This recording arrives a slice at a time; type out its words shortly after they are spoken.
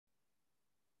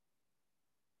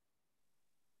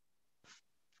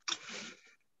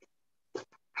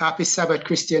Happy Sabbath,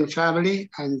 Christian family,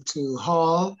 and to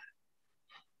all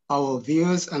our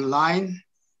viewers online,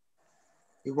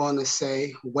 we want to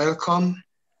say welcome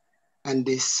on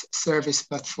this service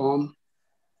platform.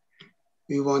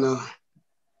 We want to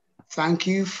thank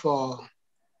you for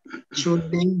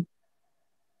choosing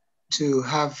to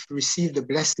have received the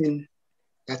blessing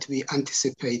that we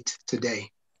anticipate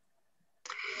today.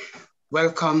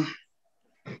 Welcome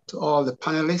to all the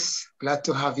panelists. Glad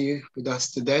to have you with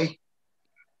us today.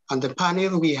 On the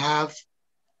panel, we have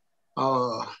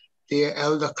our dear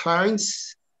Elder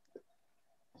Clarence,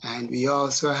 and we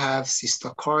also have Sister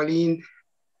Carleen,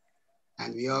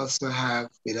 and we also have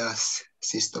with us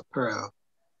Sister Pearl.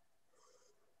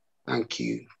 Thank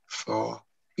you for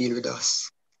being with us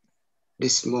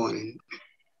this morning.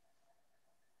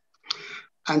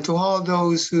 And to all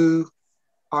those who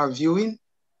are viewing,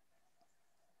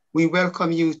 we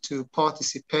welcome you to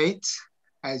participate,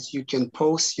 as you can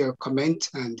post your comment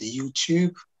on the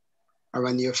YouTube or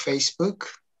on your Facebook.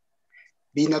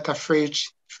 Be not afraid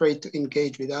to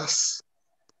engage with us.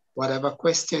 Whatever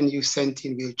question you sent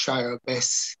in, we'll try our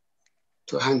best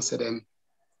to answer them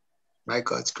by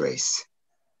God's grace.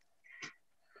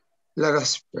 Let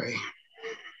us pray.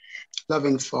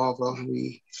 Loving Father,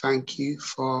 we thank you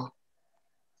for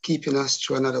keeping us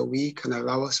through another week and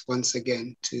allow us once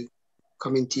again to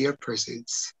come into your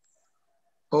presence.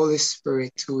 Holy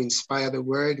Spirit, to inspire the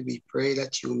word, we pray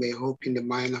that you may open the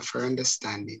mind of our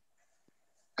understanding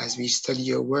as we study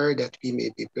your word, that we may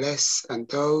be blessed, and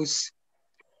those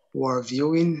who are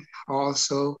viewing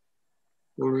also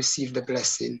will receive the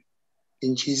blessing.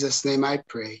 In Jesus' name I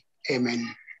pray.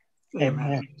 Amen.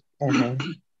 Amen. Amen.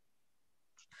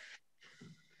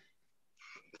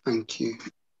 Thank you.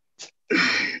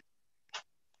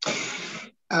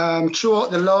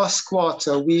 Throughout the last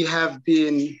quarter, we have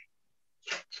been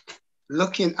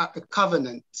looking at the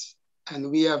covenant, and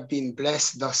we have been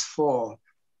blessed thus far.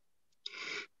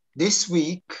 This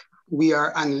week, we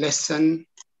are on lesson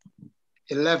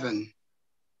 11.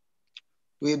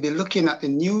 We'll be looking at the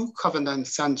new covenant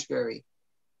sanctuary.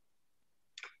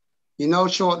 You know,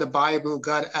 throughout the Bible,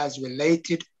 God has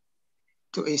related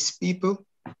to his people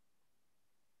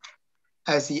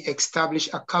as he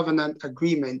established a covenant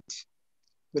agreement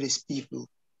with his people.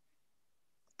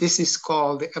 This is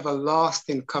called the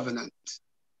everlasting covenant,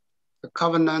 the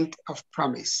covenant of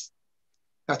promise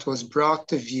that was brought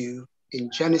to view in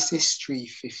Genesis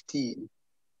 3:15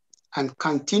 and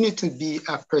continue to be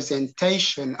a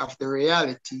presentation of the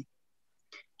reality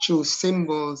through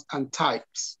symbols and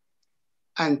types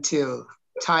until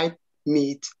type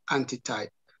meet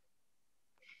antitype.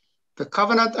 The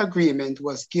covenant agreement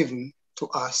was given to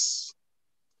us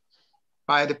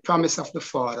by the promise of the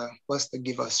Father was to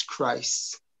give us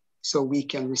Christ so we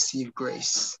can receive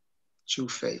grace through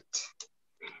faith.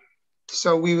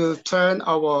 So we will turn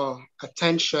our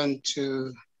attention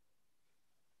to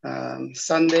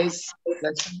Sunday's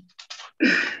lesson.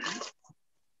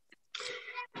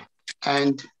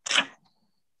 And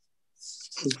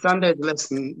in Sunday's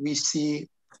lesson, we see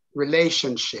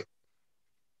relationship.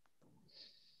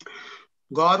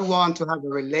 God wants to have a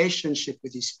relationship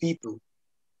with his people,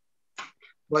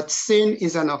 but sin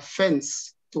is an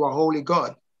offense to a holy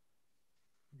God.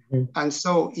 Mm-hmm. And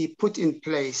so he put in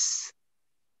place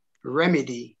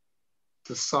remedy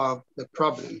to solve the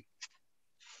problem.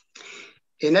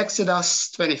 In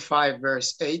Exodus 25,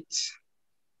 verse 8,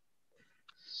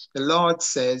 the Lord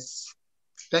says,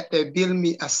 "Let there build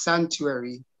me a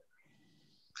sanctuary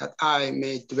that I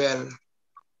may dwell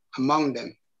among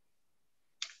them."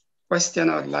 Question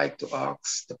I'd like to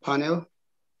ask the panel: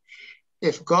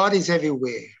 if God is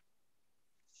everywhere,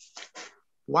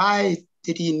 why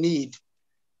did he need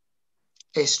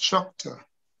a structure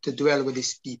to dwell with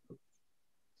his people?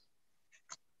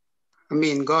 I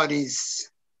mean, God is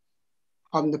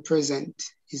omnipresent,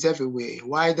 he's everywhere.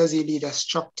 Why does he need a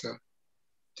structure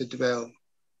to dwell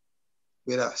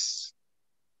with us?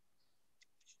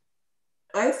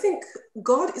 I think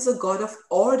God is a God of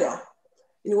order.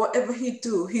 In whatever he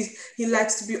do, he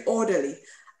likes to be orderly.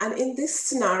 And in this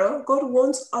scenario, God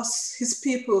wants us, his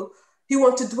people, he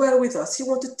wants to dwell with us. He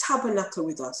wants to tabernacle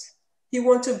with us. He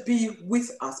wants to be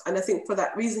with us. And I think for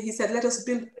that reason, he said, let us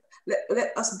build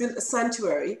a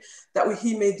sanctuary that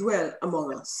he may dwell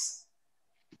among us.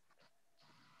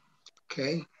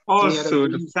 Okay. Also,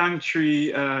 the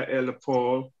sanctuary, Elder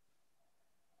Paul,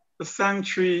 the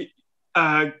sanctuary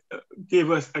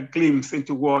gave us a glimpse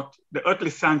into what the earthly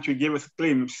sanctuary gave us a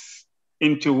glimpse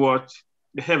into what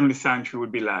the heavenly sanctuary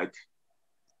would be like.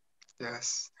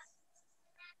 Yes.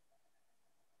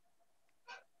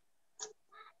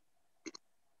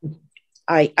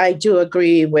 I do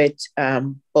agree with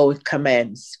both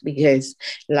comments, because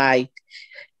like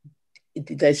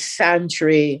the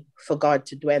sanctuary for God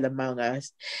to dwell among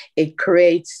us, it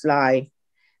creates like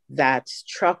that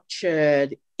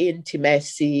structured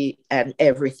intimacy and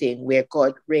everything where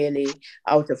God really,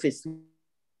 out of his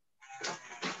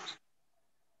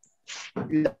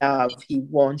love, he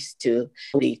wants to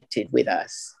lead it with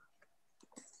us.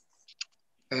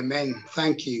 Amen.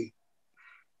 Thank you.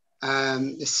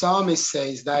 The psalmist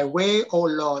says, thy way, O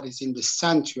Lord, is in the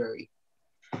sanctuary.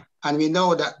 And we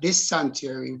know that this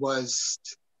sanctuary was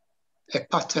a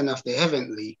pattern of the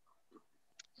heavenly.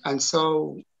 And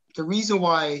so the reason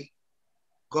why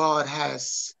God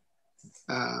has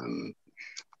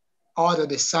ordered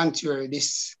the sanctuary,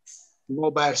 this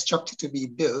mobile structure to be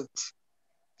built,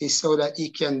 is so that he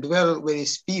can dwell with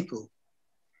his people.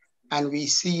 And we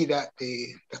see that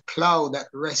the cloud that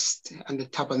rests on the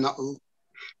tabernacle,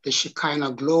 the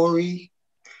Shekinah glory,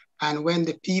 and when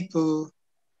the people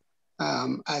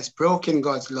has broken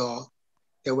God's law,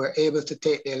 they were able to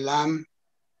take their lamb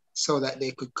so that they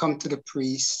could come to the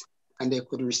priest and they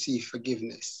could receive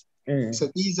forgiveness. So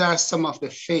these are some of the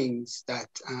things that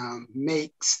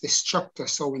makes the structure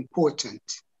so important.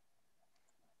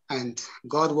 And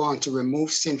God wants to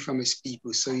remove sin from his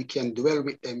people so he can dwell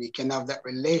with them. He can have that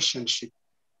relationship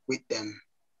with them.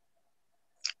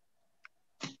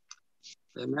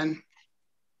 Amen.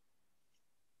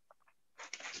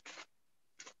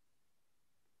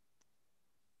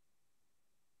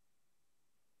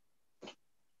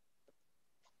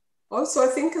 Also, I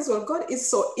think as well, God is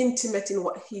so intimate in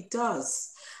what he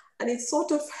does. And it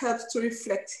sort of helps to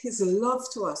reflect his love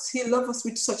to us. He loves us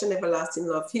with such an everlasting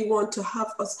love. He wants to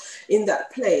have us in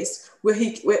that place where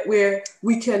where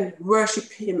we can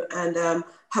worship him and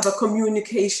have a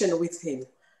communication with him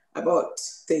about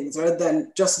things rather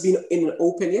than just being in an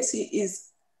open. Yes, he is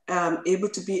able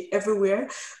to be everywhere,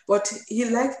 but he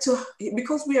likes to,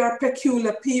 because we are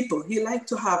peculiar people, he likes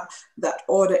to have that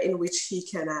order in which he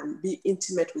can be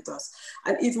intimate with us.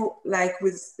 And even like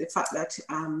with the fact that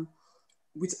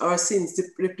with our sins,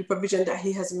 the provision that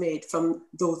he has made from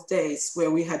those days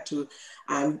where we had to,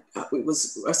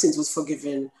 our sins was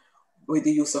forgiven with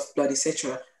the use of blood,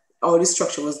 etc. Our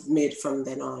destruction was made from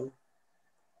then on.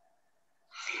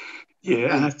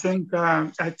 Yeah, and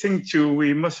I think too,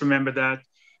 we must remember that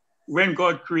when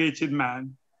God created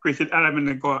man, created Adam in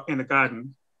the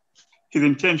garden, his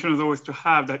intention was always to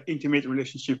have that intimate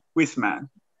relationship with man.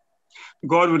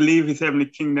 God would leave his heavenly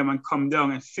kingdom and come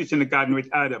down and sit in the garden with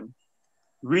Adam,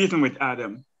 reason with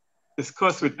Adam,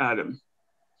 discuss with Adam.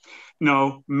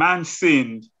 Now, man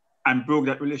sinned and broke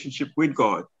that relationship with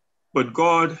God, but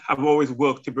God have always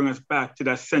worked to bring us back to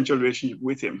that central relationship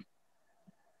with him.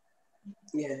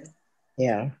 Yeah.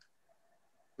 Yeah.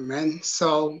 Amen.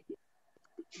 So,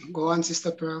 go on,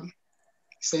 Sister Pearl,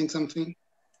 saying something?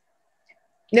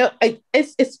 No,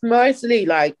 it's mostly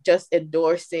like just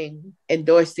endorsing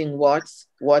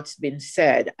what's been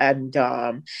said, and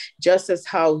just as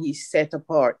how he set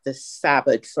apart the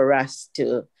Sabbath for us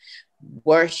to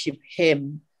worship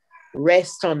him,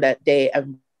 rest on that day,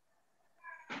 and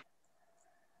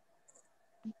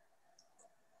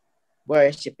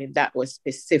worship him. That was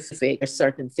specific.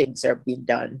 Certain things are being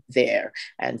done there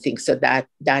and things. So that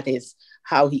is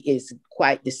how he is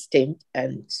quite distinct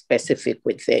and specific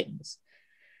with things.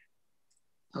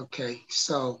 Okay,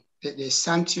 so the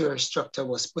sanctuary structure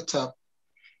was put up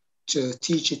to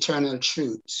teach eternal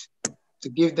truth, to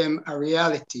give them a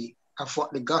reality of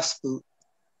what the gospel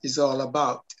is all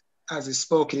about, as is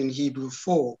spoken in Hebrew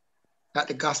 4, that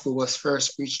the gospel was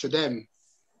first preached to them.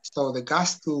 So the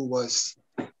gospel was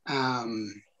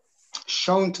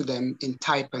shown to them in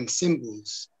type and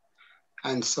symbols.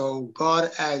 And so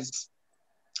God has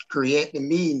created the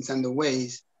means and the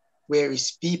ways where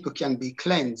his people can be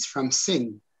cleansed from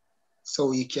sin so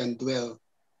he can dwell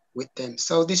with them.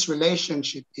 So this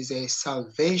relationship is a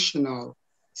salvational,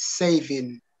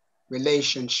 saving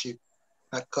relationship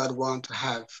that God wants to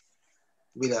have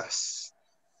with us.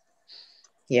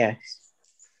 Yes.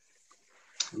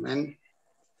 Amen.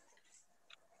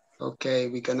 Okay,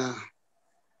 we're gonna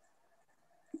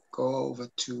go over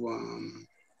to,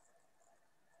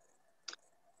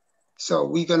 so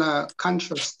we're gonna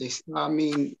contrast this. I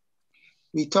mean,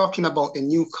 we're talking about a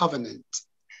new covenant.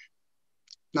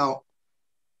 Now,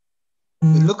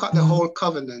 we look at the whole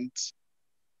covenant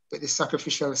with the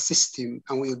sacrificial system,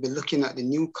 and we'll be looking at the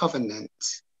new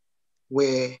covenant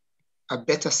where a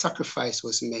better sacrifice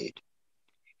was made.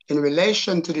 In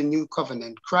relation to the new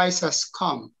covenant, Christ has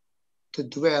come to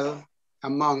dwell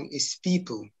among his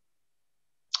people.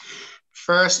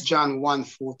 1 John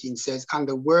 1:14 says, and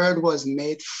the word was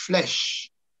made flesh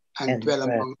and dwell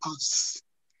among us.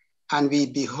 And we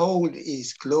behold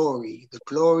his glory, the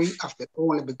glory of the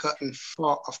only begotten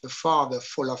of the Father,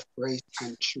 full of grace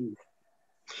and truth.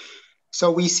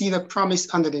 So we see the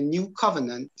promise under the new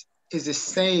covenant is the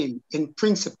same in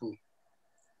principle.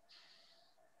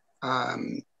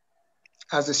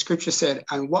 As the scripture said,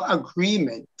 and what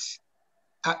agreement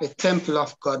at the temple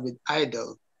of God with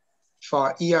idol,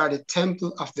 for ye are the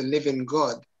temple of the living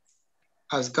God.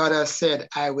 As God has said,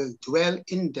 I will dwell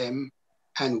in them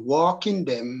and walk in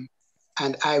them,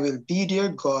 and I will be their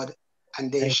God,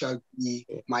 and they shall be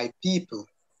my people.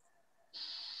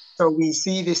 So we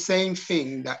see the same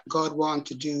thing that God wants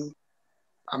to do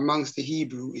amongst the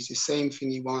Hebrew is the same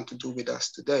thing he wants to do with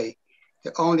us today.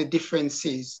 The only difference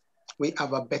is we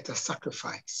have a better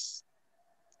sacrifice.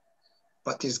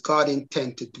 But is God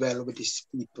intent to dwell with his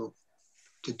people,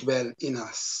 to dwell in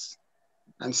us?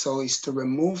 And so is to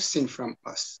remove sin from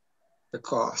us,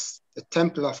 because the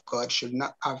temple of God should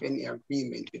not have any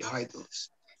agreement with idols.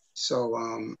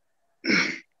 So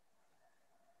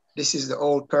this is the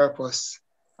whole purpose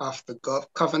of the God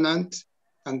covenant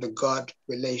and the God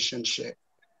relationship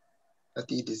that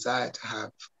he desired to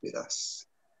have with us.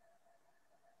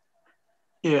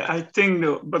 Yeah, I think,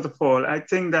 Brother Paul, I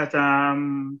think that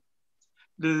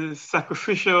the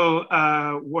sacrificial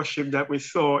worship that we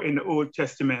saw in the Old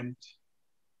Testament,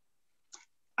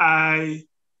 I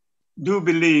do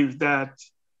believe that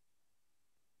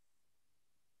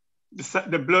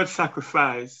the blood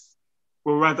sacrifice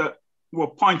were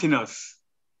pointing us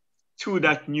to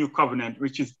that new covenant,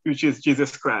 which is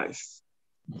Jesus Christ.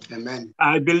 Amen.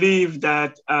 I believe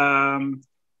that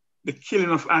the killing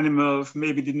of animals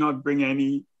maybe did not bring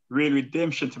any real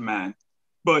redemption to man,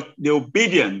 but the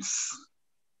obedience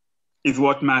is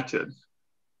what mattered.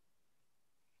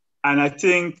 And I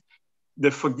think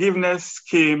the forgiveness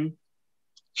came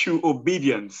through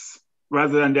obedience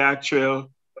rather than the actual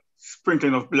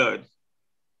sprinkling of blood,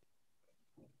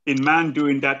 in man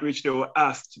doing that which they were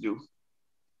asked to do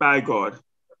by God.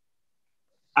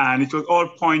 And it was all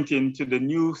pointing to the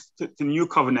new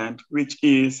covenant, which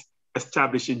is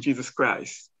established in Jesus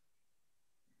Christ.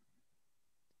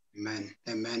 Amen.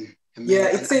 Amen. Amen. Yeah,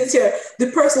 it says here,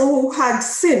 the person who had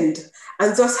sinned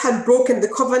and thus had broken the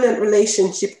covenant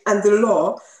relationship and the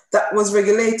law that was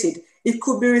regulated, it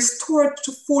could be restored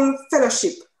to full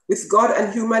fellowship with God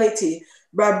and humanity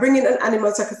by bringing an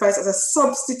animal sacrifice as a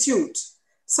substitute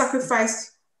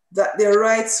sacrifice, that their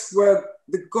rights were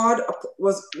the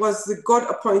God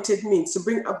appointed means to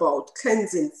bring about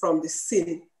cleansing from the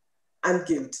sin and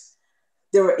guilt.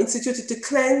 They were instituted to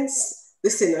cleanse the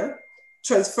sinner,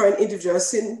 transferring individual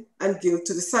sin and guilt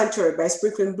to the sanctuary by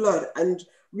sprinkling blood and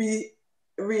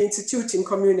reinstituting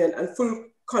communion and full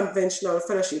conventional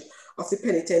fellowship of the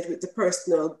penitent with the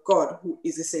personal God who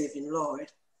is the saving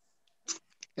Lord.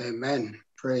 Amen.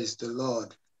 Praise the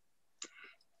Lord.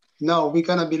 Now we're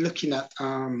going to be looking at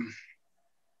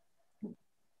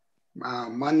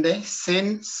Monday,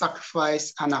 sin,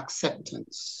 sacrifice, and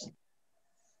acceptance.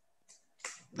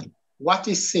 What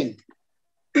is sin?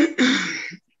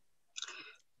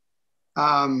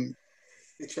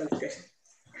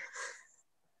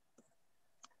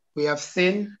 We have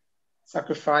sin,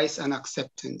 sacrifice, and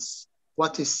acceptance.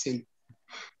 What is sin?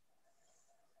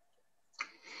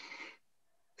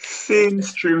 Sin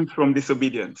streams from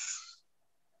disobedience.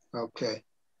 Okay.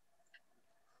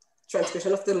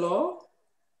 Transgression of the law?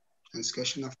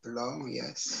 Transgression of the law,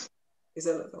 yes. Is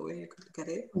that the way you could look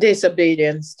at it?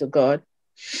 Disobedience to God.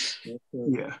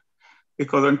 Yeah.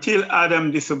 Because until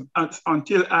Adam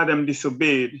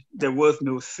disobeyed, there was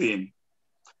no sin.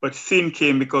 But sin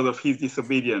came because of his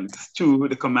disobedience to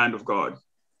the command of God.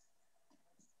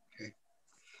 Okay.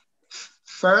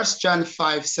 1 John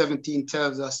 5:17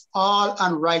 tells us all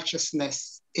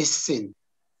unrighteousness is sin.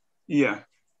 Yeah.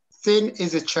 Sin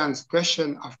is a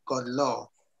transgression of God's law.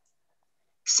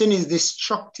 Sin is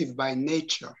destructive by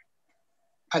nature,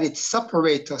 and it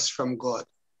separates us from God.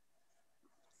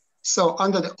 So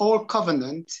under the old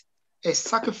covenant, a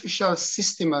sacrificial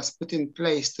system was put in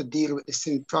place to deal with the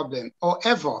sin problem.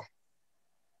 However,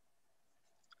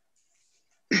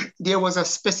 there was a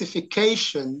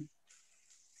specification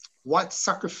what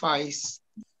sacrifice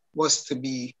was to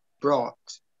be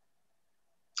brought,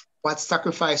 what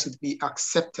sacrifice would be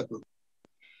acceptable.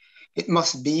 It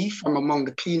must be from among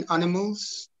the clean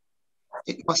animals.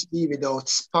 It must be without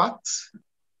spot.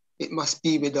 It must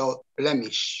be without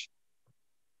blemish.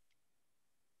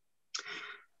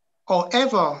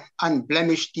 However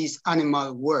unblemished these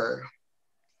animals were,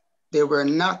 they were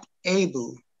not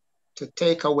able to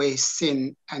take away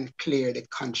sin and clear the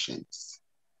conscience.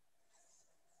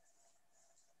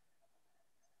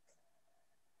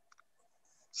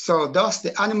 So thus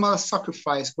the animal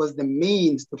sacrifice was the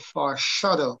means to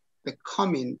foreshadow the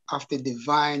coming of the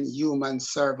divine human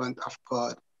servant of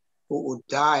God, who would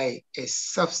die a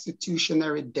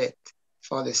substitutionary death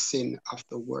for the sin of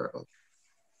the world.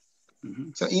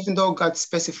 Mhm. So even though God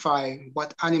specified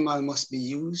what animal must be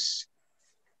used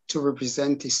to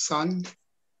represent his son,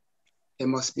 they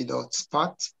must be without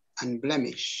spot and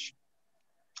blemish.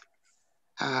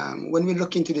 When we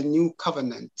look into the new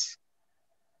covenant,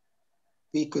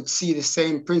 we could see the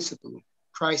same principle.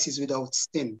 Christ is without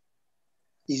sin,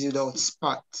 he's without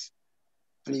spot,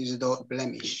 and he's without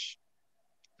blemish.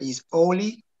 He's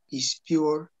holy, he's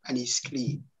pure, and he's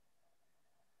clean.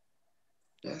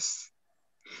 Yes.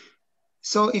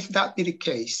 So if that be the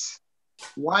case,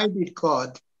 why did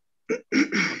God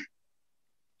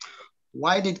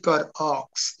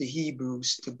ask the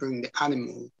Hebrews to bring the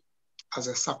animal as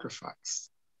a sacrifice?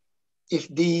 If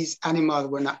these animals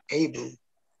were not able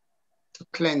to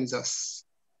cleanse us,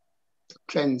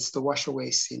 to wash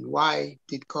away sin, why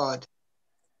did God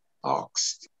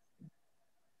ask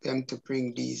them to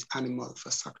bring these animals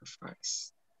for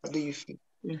sacrifice? What do you think?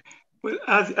 Yeah. Well,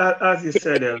 as you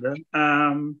said, Elder,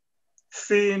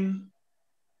 sin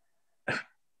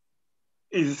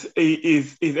is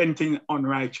anything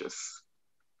unrighteous.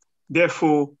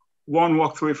 Therefore, one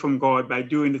walks away from God by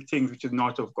doing the things which is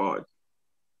not of God.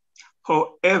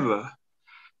 However,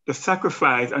 the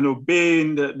sacrifice and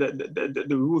obeying the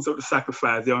rules of the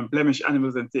sacrifice, the unblemished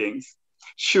animals and things,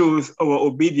 shows our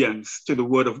obedience to the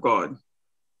word of God.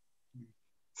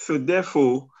 So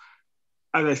therefore,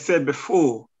 as I said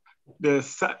before,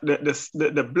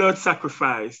 the blood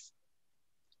sacrifice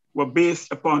were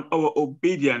based upon our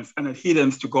obedience and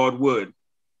adherence to God's word,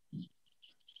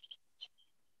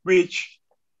 which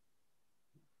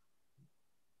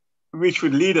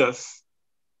would lead us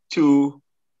to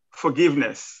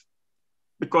forgiveness.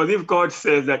 Because if God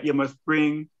says that you must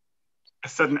bring a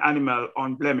certain animal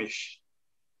unblemished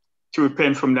to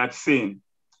repent from that sin,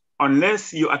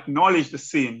 unless you acknowledge the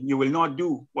sin, you will not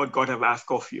do what God has asked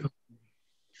of you.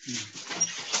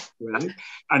 Right?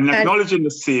 And acknowledging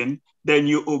the sin, then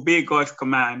you obey God's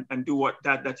command and do what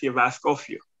that He has asked of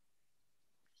you.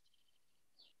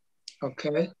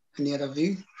 Okay. Any other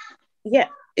view? Yeah,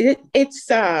 it's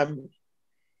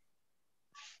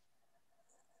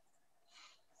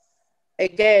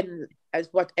again, as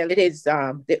what it is,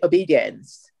 the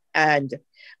obedience,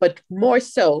 but more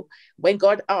so when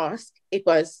God asked,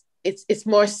 it's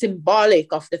more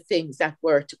symbolic of the things that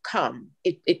were to come.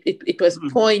 It was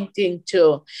pointing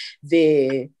to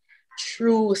the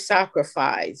true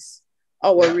sacrifice,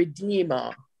 our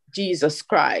Redeemer, Jesus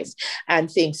Christ, and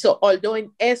things. So although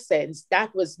in essence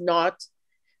that was not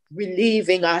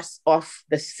relieving us of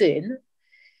the sin,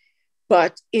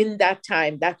 but in that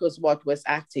time, that was what was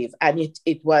active. And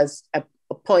it was a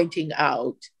pointing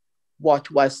out what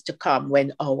was to come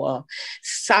when our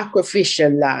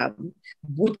sacrificial lamb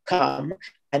would come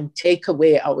and take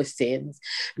away our sins.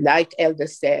 Like Elder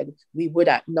said, we would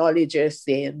acknowledge our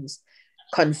sins,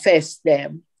 confess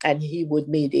them, and he would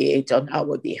mediate on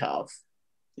our behalf.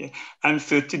 Yeah. And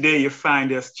so today you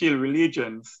find there's still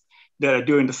religions that are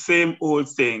doing the same old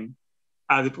thing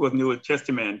as it was in the Old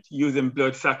Testament, using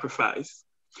blood sacrifice,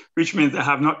 which means they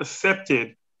have not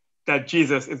accepted that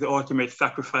Jesus is the ultimate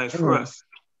sacrifice for us.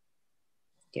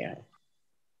 Yeah.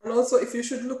 And also, if you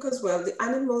should look as well, the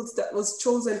animals that was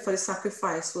chosen for the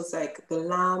sacrifice was like the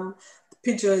lamb, the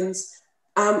pigeons,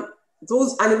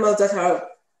 those animals that are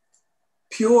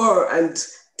pure and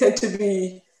tend to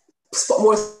be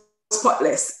more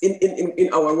spotless in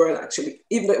our world, actually.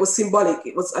 Even though it was symbolic,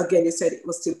 it was, again, you said it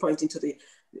was still pointing to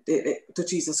to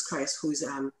Jesus Christ, who is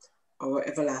our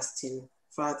everlasting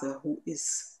Father, who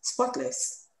is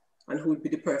spotless and who will be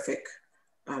the perfect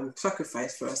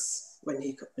sacrifice for us when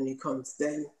he comes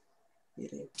then.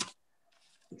 Really.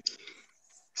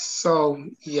 So,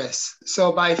 yes.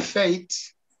 So by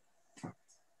faith,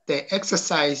 they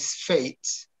exercise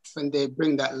faith when they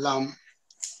bring that lamb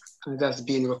and that's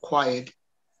being required.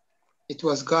 It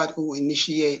was God who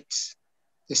initiates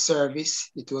the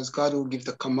service. It was God who gave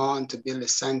the command to build a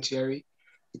sanctuary.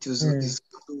 It was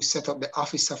God who set up the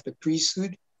office of the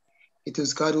priesthood. It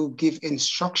was God who gave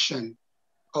instruction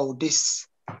how this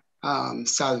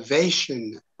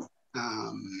salvation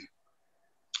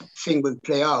thing will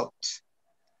play out.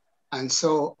 And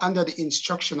so under the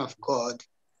instruction of God,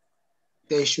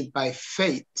 they should by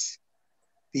faith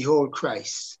behold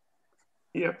Christ.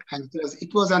 Yep. And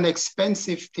it was an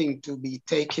expensive thing to be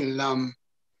taking lamb.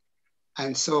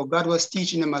 And so God was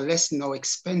teaching them a lesson how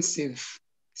expensive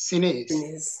sin is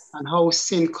and how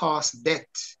sin costs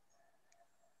death.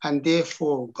 And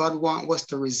therefore, God wants us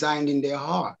to reside in their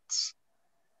hearts.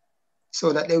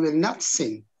 so that they will not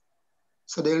sin.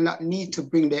 So they will not need to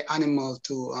bring their animal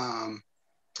to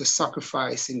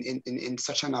sacrifice in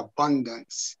such an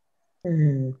abundance.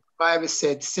 Mm. The Bible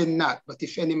said, sin not, but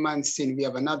if any man sin, we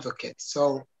have an advocate.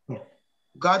 So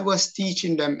God was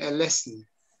teaching them a lesson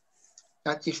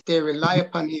that if they rely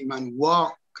upon him and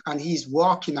walk, and he's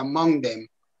walking among them,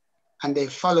 and they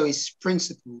follow his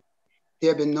principle,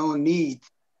 there'll be no need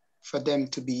for them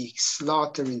to be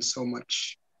slaughtering so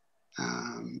much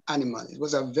animal. It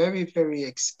was a very, very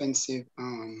expensive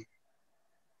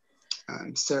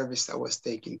service that was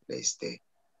taking place there.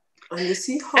 And you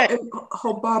see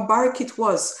how barbaric it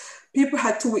was. People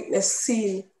had to witness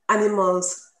seeing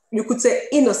animals, you could say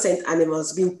innocent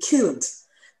animals, being killed.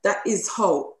 That is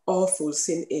how awful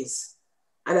sin is.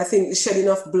 And I think the shedding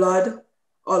of blood,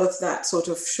 all of that sort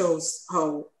of shows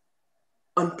how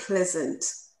unpleasant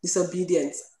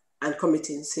disobedience and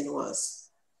committing sin was.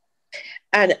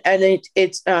 And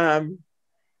it's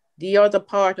the other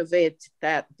part of it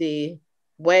that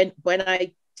when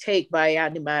I take my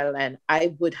animal and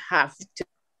I would have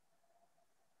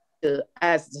to,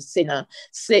 as the sinner,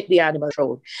 slit the animal's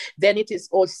throat, then it is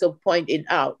also pointing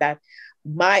out that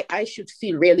I should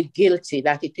feel really guilty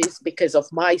that it is because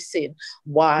of my sin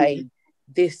why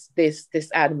this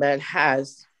animal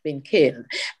has been killed,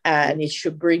 and it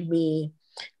should bring me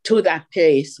to that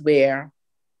place where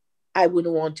I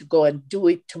wouldn't want to go and do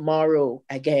it tomorrow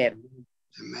again.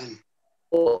 Amen.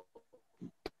 So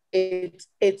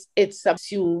it's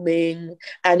assuming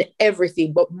and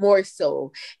everything, but more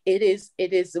so, it is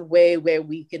a way where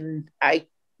we can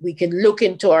look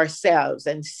into ourselves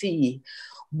and see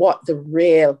what the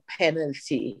real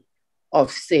penalty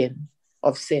of sin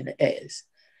is.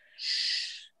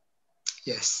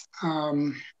 Yes.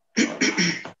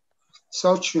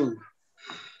 So true.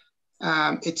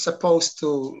 It's supposed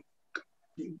to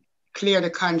clear the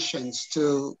conscience,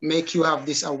 to make you have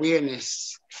this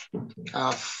awareness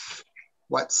of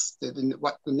what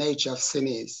the nature of sin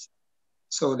is,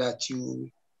 so that you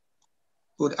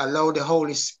would allow the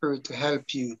Holy Spirit to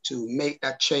help you to make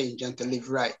that change and to live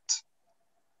right.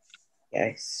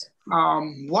 Yes.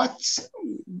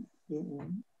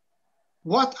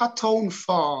 What atoned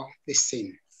for the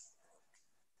sin?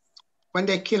 When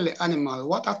they kill the animal,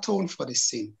 what atoned for the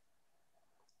sin?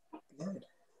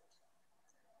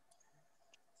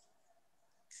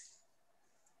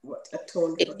 What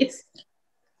atoned for this?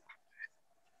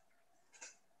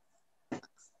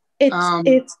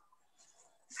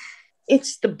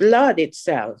 It's the blood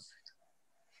itself.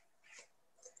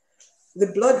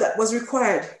 The blood that was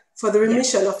required for the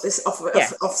remission of this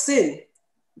of sin.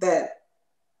 Then.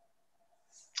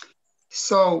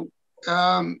 So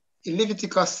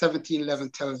Leviticus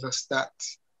 17:11 tells us that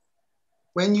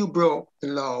when you broke the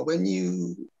law, when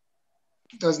you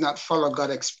does not follow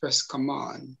God's express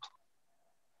command,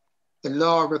 the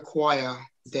law require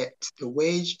death. The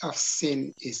wage of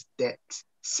sin is death.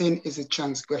 Sin is a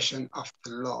transgression of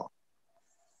the law,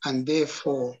 and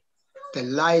therefore the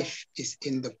life is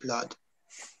in the blood.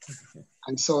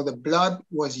 And so the blood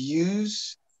was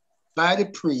used by the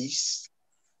priest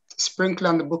to sprinkle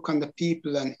on the book on the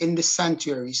people and in the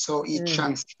sanctuary. So he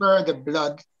transferred the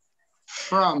blood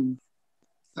from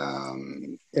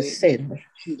the sin,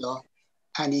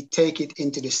 and he take it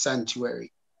into the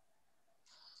sanctuary.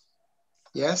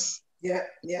 Yes? Yeah.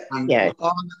 And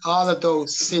all of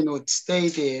those sin would stay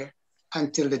there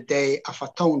until the day of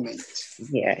atonement.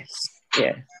 Yes.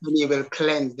 Yeah. And he will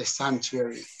cleanse the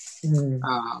sanctuary. And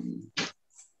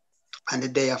the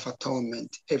day of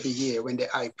atonement every year when the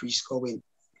high priest go in.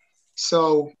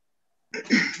 So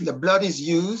the blood is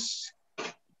used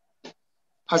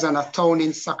as an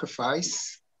atoning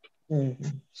sacrifice.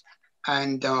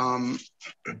 And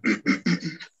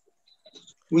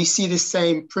we see the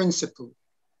same principle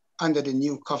under the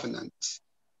new covenant.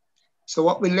 So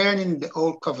what we learn in the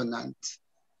old covenant,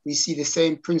 we see the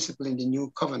same principle in the new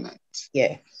covenant.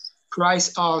 Yeah.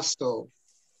 Christ also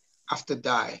have to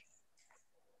die,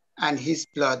 and his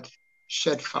blood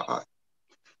shed for us.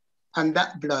 And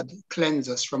that blood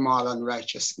cleanses us from all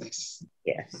unrighteousness.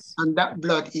 Yes. And that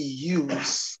blood he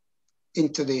used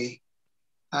into the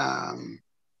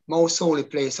most holy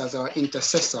place as our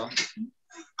intercessor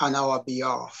on our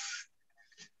behalf.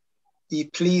 He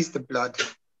pleased the blood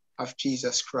of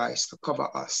Jesus Christ to cover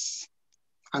us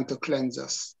and to cleanse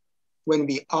us when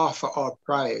we offer our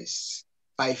prayers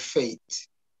by faith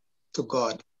to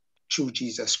God through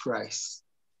Jesus Christ.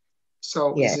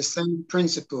 So it's the same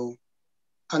principle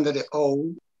under the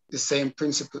old, the same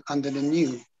principle under the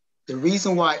new. The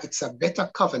reason why it's a better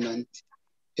covenant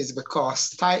is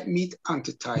because type meet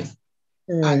antitype,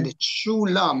 and the true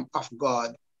Lamb of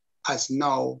God has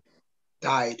now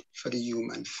died for the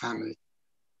human family.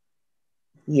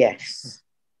 Yes.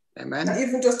 Amen.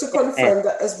 Even just to confirm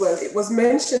that as well, it was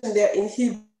mentioned there in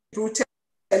Hebrew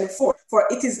 10:4, for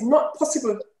it is not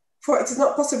possible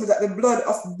that the blood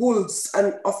of bulls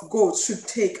and of goats should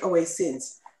take away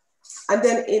sins. And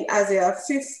then in Isaiah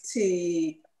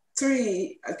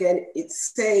 53, again, it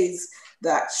says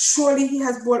that surely he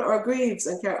has borne our griefs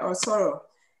and carried our sorrow.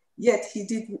 Yet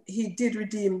we did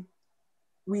redeem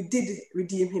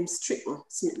him stricken,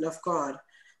 smitten of God.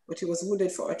 But he was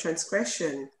wounded for our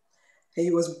transgression. He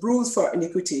was bruised for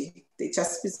iniquity. The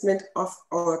chastisement of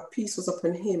our peace was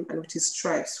upon him, and with his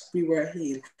stripes we were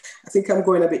healed. I think I'm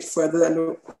going a bit further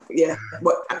than,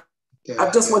 but I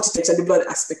just want to mention the blood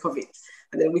aspect of it.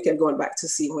 And then we can go on back to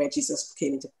see where Jesus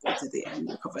came into the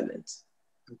new covenant.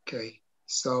 Okay,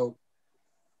 so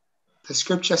the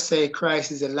scriptures say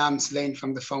Christ is a lamb slain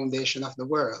from the foundation of the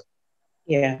world.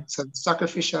 Yeah. So the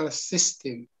sacrificial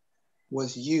system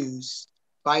was used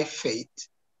by faith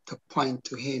to point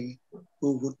to him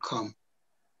who would come.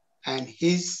 And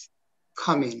his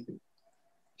coming,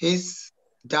 his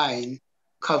dying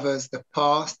covers the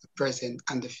past, the present,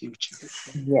 and the future.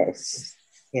 Yes.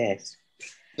 Yes.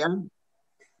 Yeah?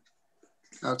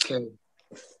 Okay.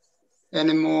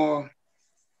 Any more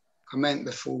comment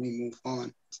before we move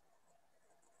on?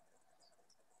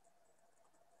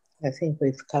 I think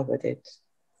we've covered it.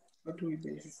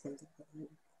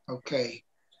 Okay.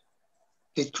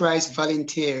 Did Christ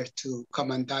volunteer to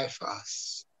come and die for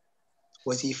us?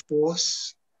 Was he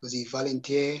forced? Was he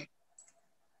volunteer?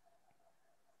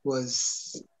 What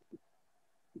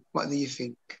do you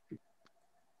think?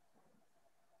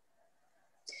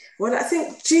 Well, I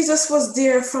think Jesus was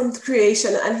there from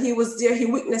creation, and he was there, he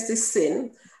witnessed his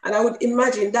sin. And I would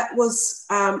imagine that was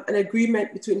an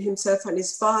agreement between himself and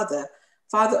his Father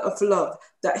of love,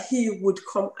 that he would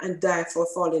come and die for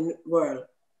a fallen world.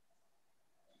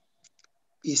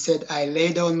 He said, I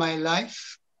lay down my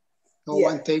life, no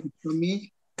one take it from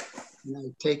me, and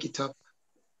I take it up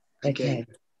again.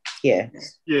 Yeah.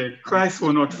 Yeah, Christ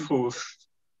was not forced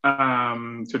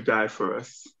to die for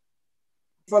us.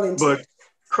 Volunteer. But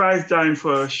Christ dying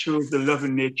for us shows the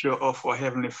loving nature of our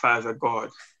Heavenly Father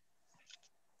God,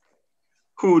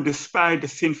 who, despite the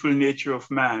sinful nature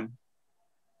of man,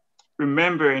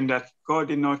 remembering that God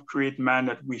did not create man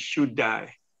that we should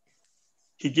die,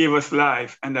 he gave us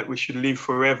life and that we should live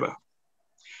forever.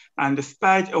 And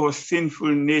despite our sinful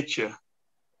nature,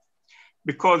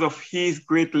 because of his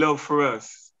great love for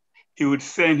us, he would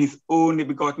send his only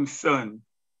begotten Son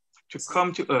to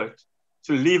come to earth,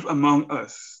 to live among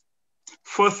us,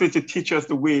 firstly to teach us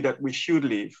the way that we should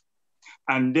live,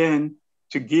 and then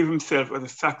to give himself as a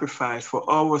sacrifice for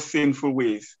our sinful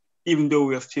ways, even though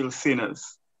we are still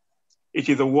sinners. It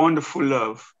is a wonderful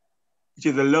love. It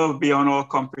is a love beyond all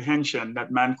comprehension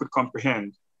that man could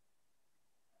comprehend,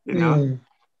 you know?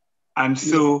 And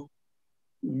so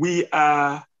we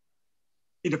are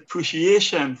in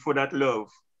appreciation for that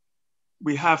love.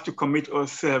 We have to commit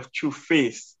ourselves through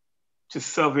faith to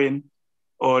serving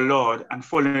our Lord and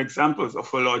following examples of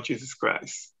our Lord Jesus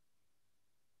Christ.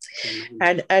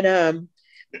 And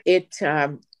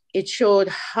it showed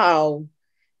how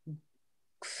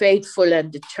faithful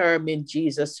and determined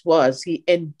Jesus was. He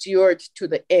endured to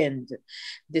the end,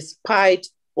 despite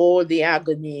all the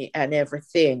agony and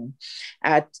everything.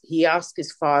 He asked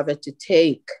his Father to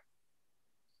take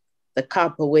the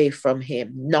cup away from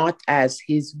him, not as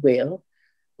his will,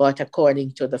 but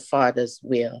according to the Father's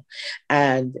will.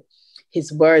 And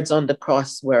his words on the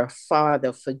cross were,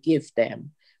 Father, forgive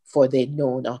them, for they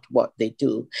know not what they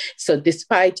do. So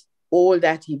despite all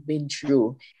that he'd been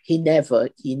through, he never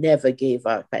gave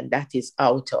up. And that is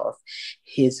out of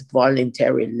his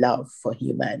voluntary love for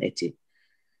humanity.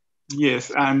 Yes,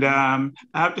 and I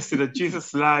have to say that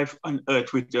Jesus' life on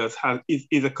earth with us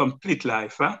is a complete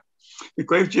life. Huh?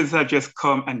 Because if Jesus had just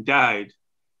come and died,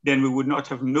 then we would not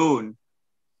have known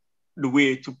the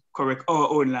way to correct our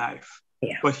own life.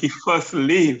 Yeah. But he first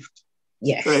lived,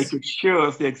 yes, so he could show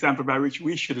us the example by which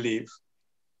we should live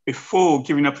before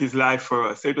giving up his life for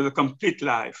us. So it was a complete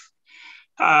life,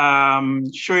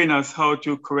 showing us how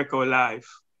to correct our life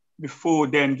before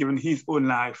then giving his own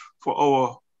life for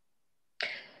our.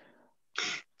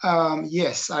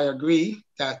 Yes, I agree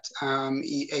that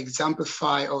he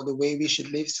exemplified all the way we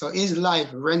should live. So his life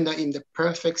rendered him the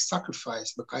perfect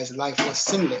sacrifice because life was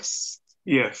sinless.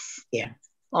 Yes. Yeah.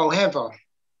 However,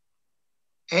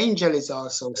 angel is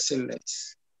also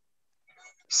sinless.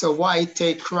 So why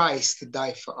take Christ to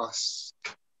die for us?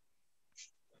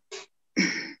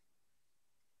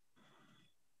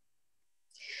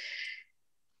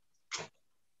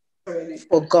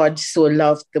 For God so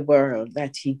loved the world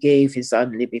that he gave his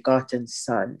only begotten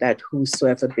Son, that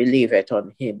whosoever believeth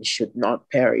on him should not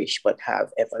perish, but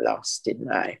have everlasting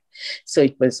life. So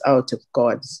it was out of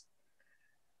God's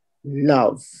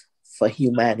love for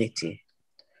humanity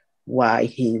why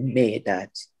he made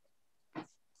that.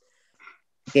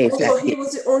 Also, he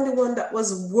was the only one that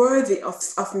was worthy of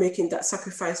making that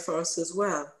sacrifice for us as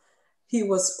well. He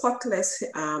was spotless.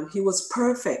 He was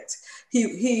perfect.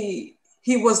 He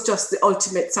was just the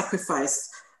ultimate sacrifice.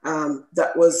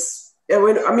 That was,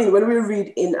 when we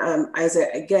read in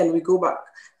Isaiah, again, we go back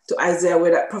to Isaiah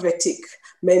where that prophetic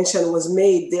mention was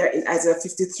made there in Isaiah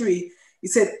 53. He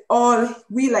said, all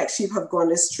we like sheep have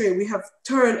gone astray. We have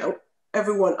turned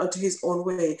everyone unto his own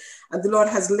way. And the Lord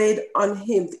has laid on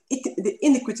him the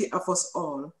iniquity of us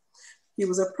all. He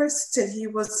was oppressed and he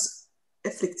was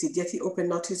afflicted, yet he opened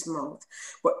not his mouth.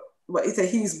 But it said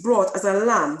he is brought as a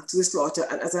lamb to the slaughter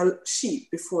and as a sheep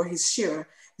before his shearer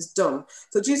is dumb.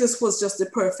 So Jesus was just the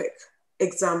perfect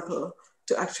example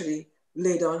to actually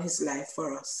lay down his life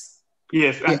for us.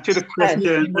 Yes, and to the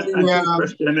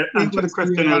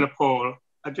question, Elder Paul,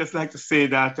 I'd just like to say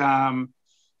that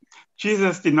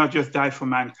Jesus did not just die for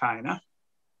mankind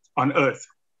on earth.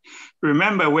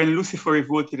 Remember when Lucifer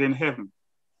revolted in heaven,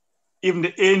 even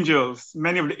the angels,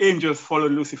 many of the angels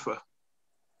followed Lucifer.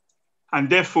 And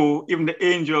therefore, even the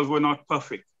angels were not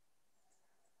perfect,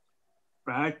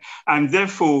 right? And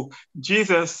therefore,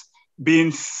 Jesus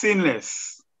being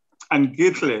sinless and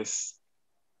guiltless,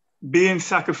 being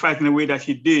sacrificed in the way that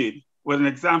he did, was an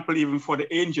example even for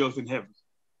the angels in heaven.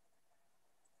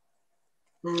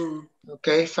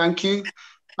 Okay, thank you.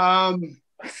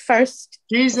 First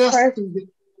Jesus.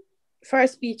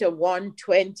 First Peter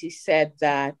 1:20 said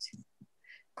that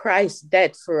Christ's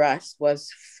death for us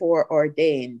was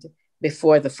foreordained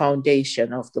before the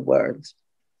foundation of the world.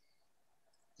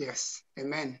 Yes,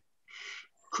 amen.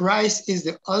 Christ is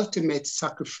the ultimate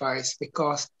sacrifice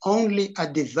because only a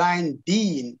divine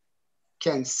being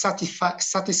can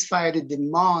satisfy the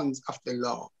demands of the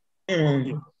law.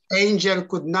 Angel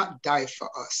could not die for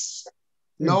us.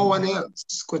 No one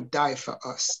else could die for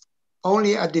us.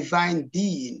 Only a divine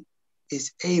being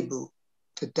is able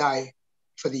to die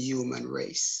for the human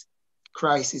race.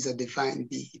 Christ is a divine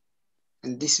being.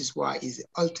 And this is why he's the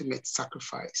ultimate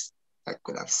sacrifice that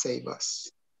could have saved us.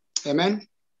 Amen?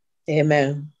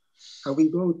 Amen. We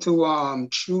go to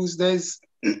Tuesdays.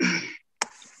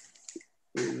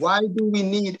 Why do we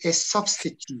need a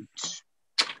substitute?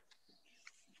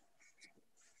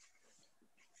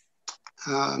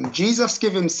 Jesus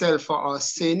gave himself for our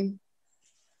sin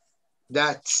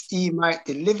that he might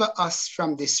deliver us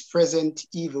from this present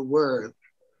evil world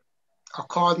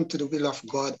according to the will of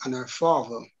God and our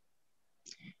Father.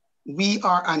 We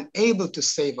are unable to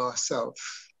save ourselves.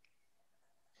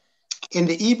 In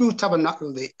the Hebrew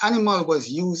tabernacle, the animal was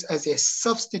used as a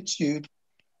substitute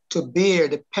to bear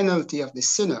the penalty of the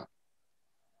sinner.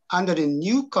 Under the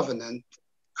new covenant,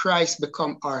 Christ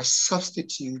became our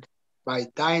substitute by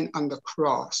dying on the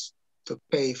cross to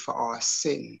pay for our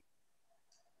sin.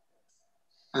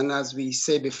 And as we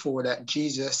say before, that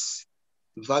Jesus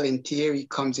voluntarily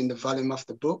comes in the volume of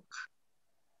the book,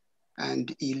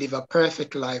 and he lived a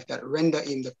perfect life that rendered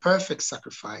him the perfect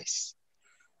sacrifice.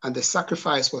 And the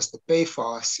sacrifice was to pay for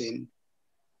our sin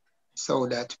so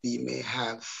that we may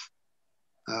have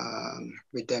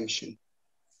redemption.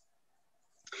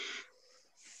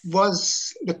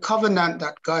 Was the covenant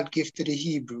that God gave to the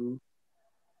Hebrew,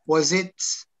 was it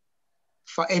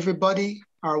for everybody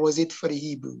or was it for the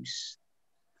Hebrews?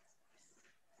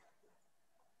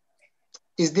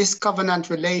 Is this covenant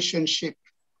relationship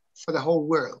for the whole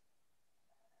world?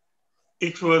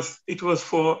 It was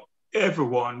for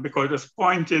everyone because it was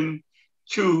pointing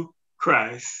to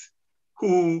Christ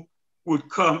who would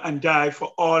come and die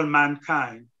for all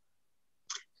mankind.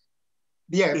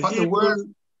 Yeah, but the world,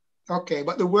 okay,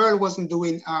 but the world wasn't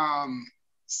doing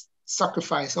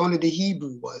sacrifice, only the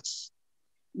Hebrew was.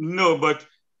 No, but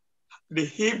the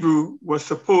Hebrew was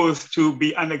supposed to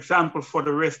be an example for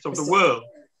the rest of the world.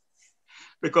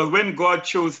 Because when God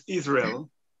chose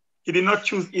Israel, he did not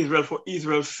choose Israel for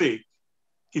Israel's sake.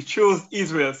 He chose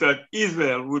Israel so that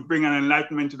Israel would bring an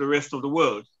enlightenment to the rest of the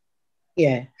world.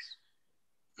 Yes.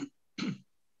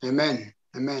 Amen,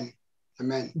 amen,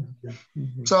 amen.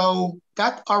 So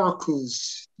that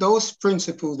oracles, those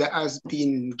principles that has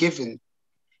been given,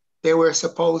 they were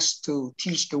supposed to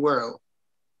teach the world.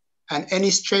 And any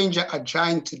stranger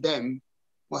adjoined to them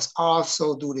must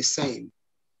also do the same.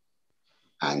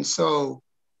 And so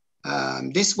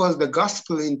this was the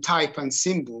gospel in type and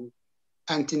symbol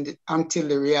until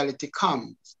the reality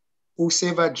comes.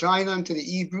 Whosoever join unto the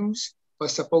Hebrews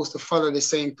was supposed to follow the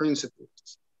same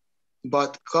principles.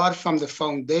 But God, from the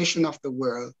foundation of the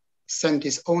world, sent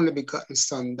his only begotten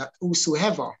Son, that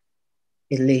whosoever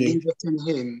believeth in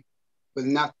him will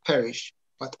not perish,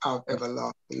 but have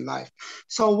everlasting life.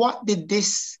 So what did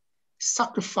this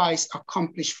sacrifice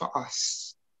accomplish for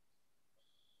us?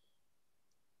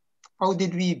 How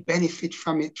did we benefit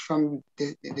from it, from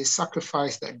the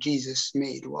sacrifice that Jesus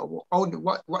made?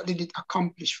 What did it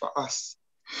accomplish for us?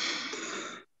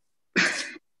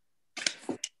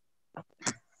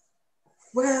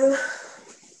 Well,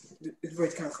 the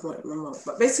word can't come out of my mouth,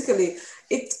 but basically,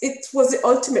 it was the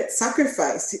ultimate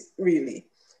sacrifice, really.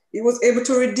 It was able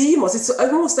to redeem us. It's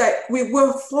almost like we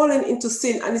were falling into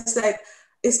sin, and it's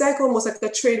like almost like a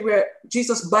trade where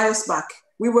Jesus buy us back.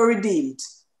 We were redeemed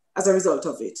as a result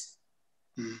of it.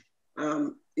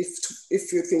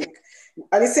 If you think,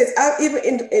 and it says even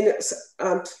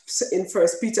in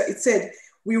First Peter, it said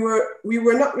we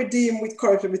were not redeemed with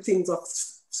corruptible things of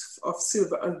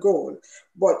silver and gold,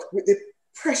 but with the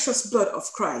precious blood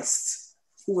of Christ,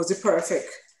 who was the perfect,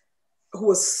 who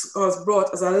was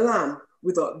brought as a lamb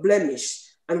without blemish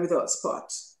and without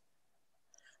spot.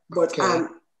 But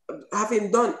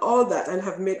having done all that and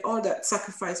have made all that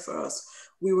sacrifice for us,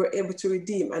 we were able to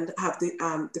redeem and have the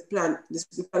plan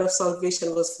of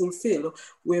salvation was fulfilled,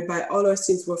 whereby all our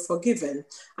sins were forgiven,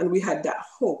 and we had that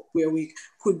hope where we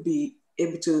could be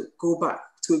able to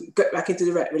get back into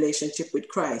the right relationship with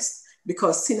Christ,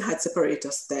 because sin had separated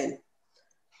us then.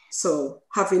 So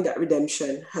having that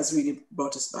redemption has really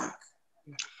brought us back.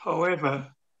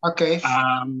 However,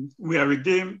 we are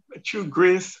redeemed through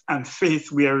grace and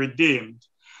faith. We are redeemed,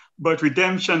 but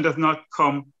redemption does not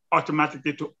come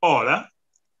automatically to all.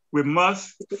 We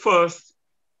must first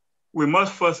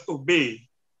obey,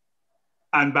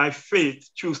 and by faith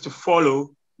choose to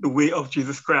follow the way of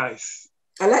Jesus Christ.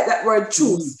 I like that word,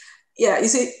 choose. Yeah, you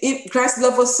see, if Christ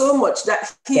loves us so much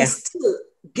that he still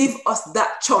give us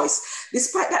that choice.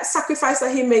 Despite that sacrifice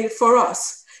that he made for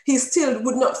us, he still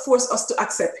would not force us to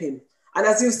accept him. And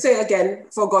as you say again,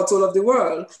 for God so loved the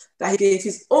world, that he gave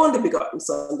his only begotten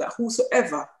Son, that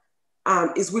whosoever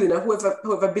is willing, or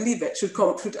whoever believeth should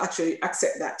actually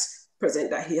accept that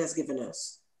present that he has given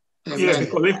us. Yeah,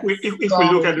 because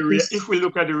if we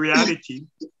look at the reality,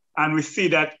 and we see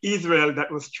that Israel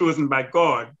that was chosen by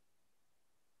God,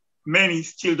 many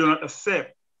still do not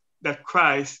accept that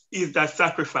Christ is that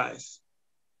sacrifice.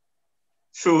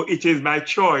 So it is by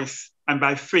choice and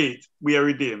by faith we are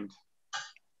redeemed.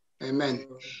 Amen.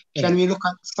 Can we look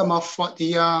at some of what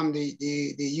the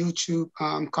YouTube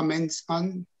comments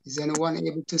on? Is anyone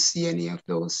able to see any of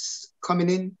those coming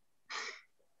in?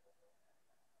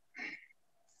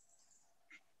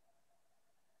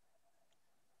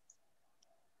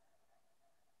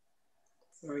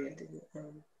 Sorry, I didn't.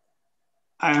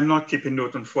 I am not keeping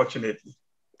note, unfortunately.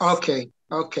 Okay.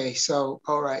 So,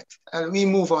 all right. We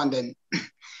move on then.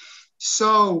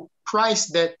 So,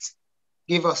 Christ's death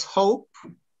give us hope,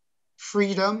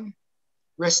 freedom,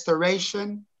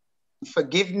 restoration,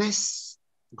 forgiveness,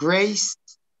 grace,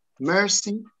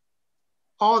 mercy.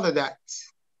 All of that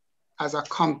has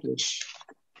accomplished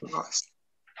for us.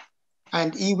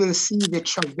 And he will see the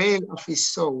travail of his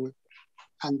soul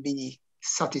and be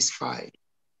satisfied.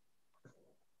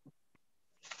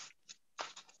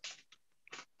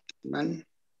 Amen.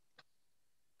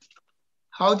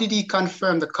 How did he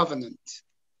confirm the covenant?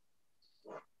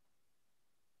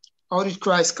 How did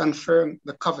Christ confirm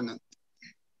the covenant?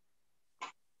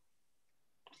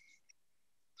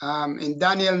 In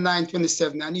Daniel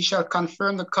 9:27, and he shall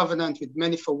confirm the covenant with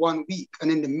many for 1 week.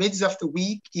 And in the midst of the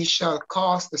week, he shall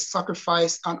cause the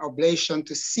sacrifice and oblation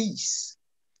to cease.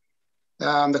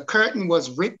 The curtain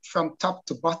was ripped from top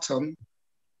to bottom,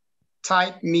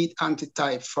 type meet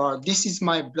antitype, for this is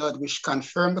my blood which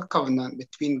confirm the covenant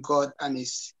between God and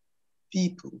his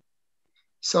people.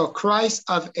 So Christ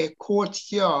have a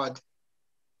courtyard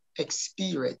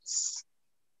experience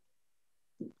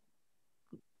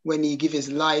when he gave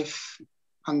his life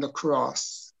on the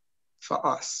cross for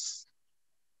us.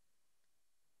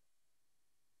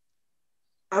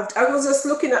 I was just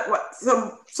looking at what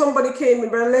somebody came in,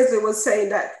 Brother Leslie was saying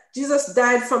that Jesus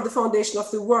died from the foundation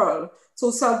of the world.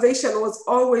 So salvation was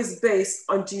always based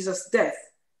on Jesus' death.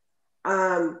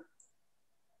 However,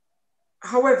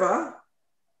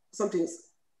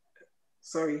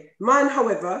 man,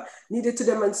 however, needed to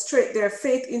demonstrate their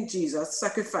faith in Jesus'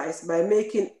 sacrifice by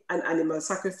making an animal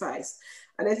sacrifice.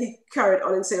 And then he carried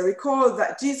on and said, recall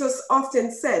that Jesus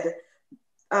often said,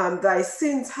 thy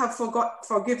sins have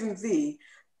forgiven thee.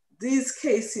 These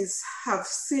cases have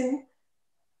sin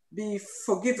be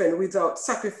forgiven without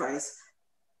sacrifice.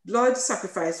 Blood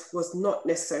sacrifice was not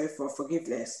necessary for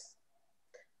forgiveness.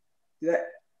 that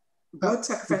blood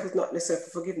sacrifice was not necessary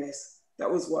for forgiveness. That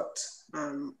was what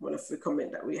one of the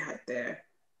comment that we had there.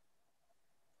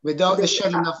 Without the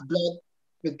shedding of blood,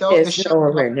 there's no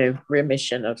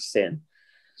remission of sin.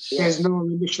 There's no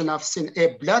remission of sin.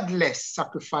 A bloodless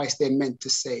sacrifice, they meant to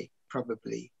say,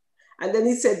 probably. And then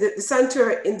he said that the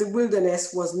sanctuary in the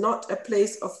wilderness was not a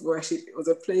place of worship. It was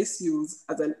a place used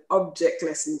as an object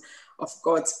lesson of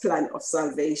God's plan of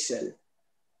salvation.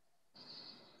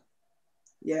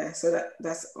 Yeah, so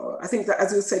that's all. I think that,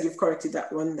 as you said, you've corrected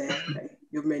that one there. That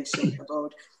you mentioned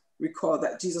about, recall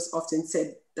that Jesus often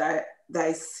said,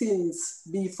 thy sins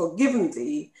be forgiven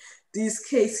thee. These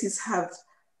cases have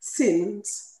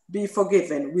sins be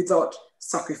forgiven without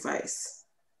sacrifice,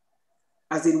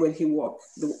 as in when he walked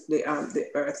the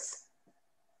earth.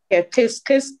 Yeah,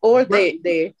 because all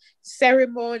the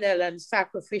ceremonial and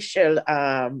sacrificial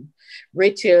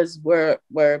rituals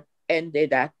were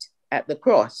ended at the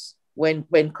cross.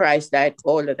 When Christ died,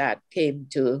 all of that came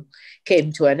to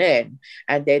an end,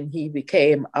 and then he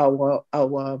became our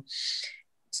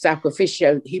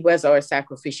sacrificial. He was our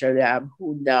sacrificial lamb,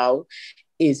 who now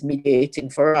is mediating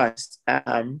for us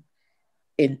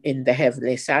in the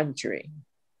heavenly sanctuary.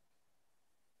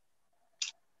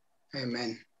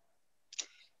 Amen.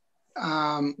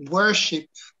 Worship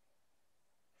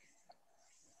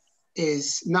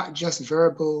is not just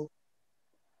verbal,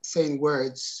 saying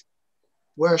words.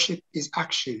 Worship is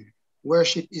action.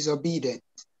 Worship is obedient.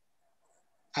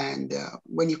 And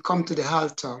when you come to the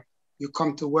altar, you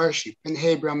come to worship. When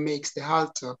Abraham makes the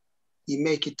altar, he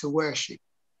make it to worship.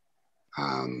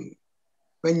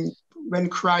 When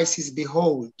Christ is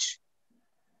behold,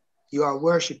 you are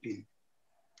worshiping.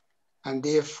 And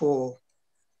therefore,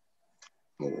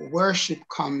 worship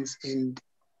comes in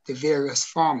the various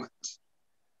formats,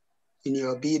 in your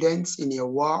obedience, in your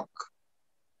walk,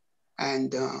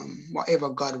 and whatever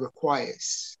God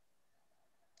requires.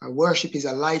 Worship is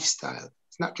a lifestyle.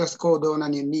 It's not just go down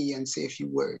on your knee and say a few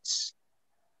words.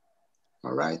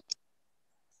 All right?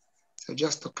 So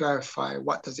just to clarify,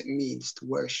 what does it mean to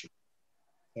worship?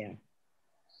 Yeah.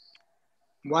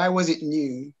 Why was it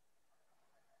new?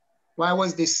 Why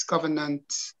was this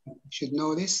covenant, you should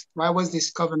know this, why was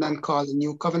this covenant called the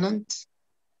New Covenant?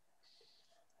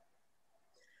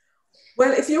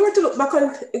 Well, if you were to look back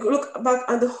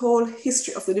on the whole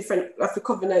history of the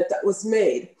covenant that was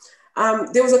made,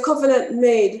 there was a covenant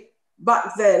made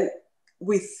back then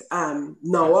with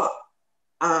Noah.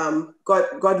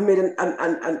 God made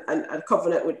a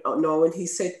covenant with Noah, and he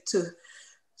said to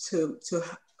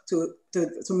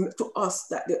us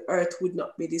that the earth would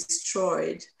not be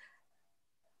destroyed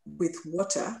with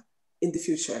water in the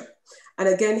future. And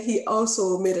again, he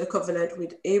also made a covenant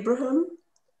with Abraham,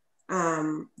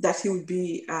 that he would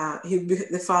be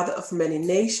the father of many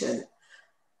nations.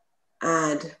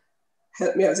 And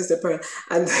help me out, Sister Pearl.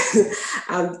 And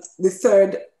the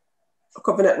third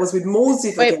covenant was with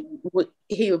Moses again.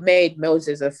 He made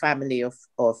Moses a family of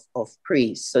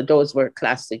priests. So those were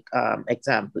classic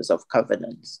examples of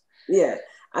covenants. Yeah,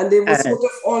 and they were sort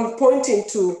of all pointing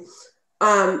to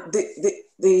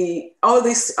all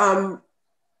this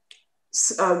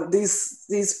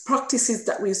these practices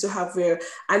that we used to have where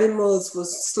animals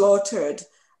was slaughtered.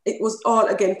 It was all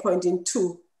again pointing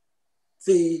to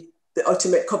the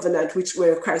ultimate covenant,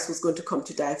 where Christ was going to come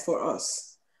to die for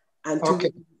us and to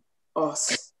lead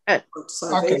us to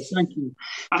salvation. Okay, thank you.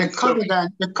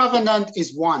 The covenant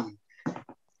is one.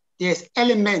 There's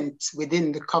elements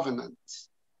within the covenant.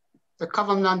 The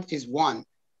covenant is one.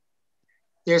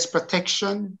 There's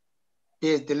protection,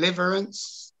 there's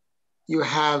deliverance, you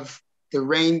have the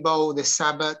rainbow, the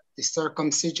Sabbath, the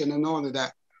circumcision, and all of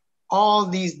that. All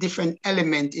these different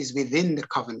elements is within the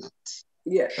covenant.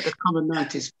 Yeah. But the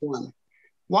covenant is one.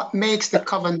 What makes the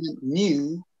covenant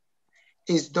new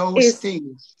is those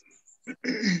things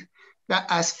that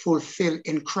as fulfilled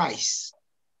in Christ,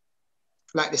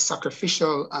 like the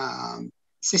sacrificial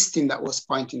system that was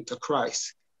pointing to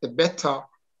Christ, the better,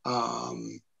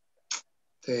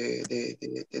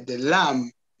 the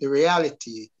lamb, the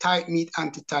reality, type meet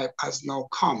antitype has now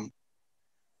come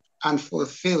and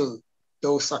fulfilled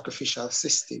those sacrificial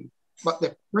systems. But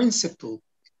the principle,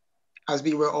 as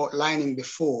we were outlining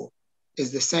before,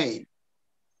 is the same.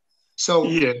 So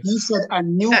he said a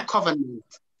new covenant,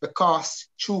 because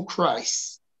through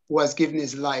Christ was given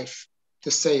his life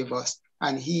to save us,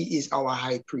 and he is our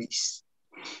high priest.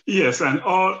 Yes, and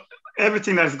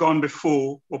everything that's gone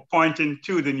before were pointing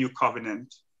to the new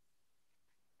covenant.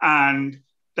 And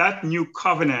that new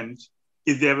covenant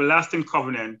is the everlasting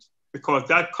covenant, because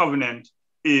that covenant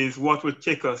is what will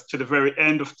take us to the very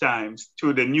end of times,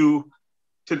 to the new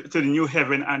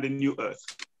heaven and the new earth.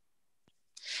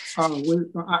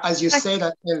 As you say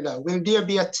that, Elder, will there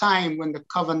be a time when the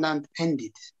covenant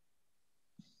ended?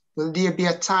 Will there be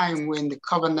a time when the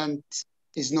covenant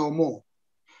is no more?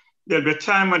 There'll be a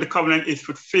time when the covenant is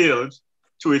fulfilled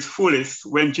to its fullest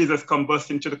when Jesus comes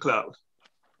burst into the cloud.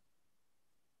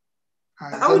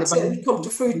 I would say it come to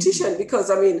fruition because,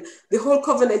 I mean, the whole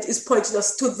covenant is pointing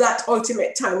us to that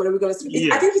ultimate time when we're going to.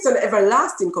 Yes. I think it's an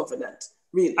everlasting covenant,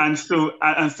 really. And so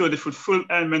the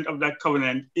fulfillment of that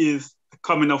covenant is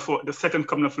the second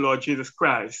coming of Lord Jesus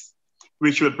Christ,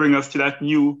 which will bring us to that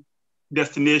new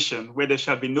destination where there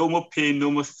shall be no more pain,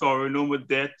 no more sorrow, no more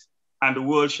death, and the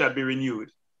world shall be renewed.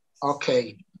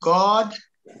 Okay, God,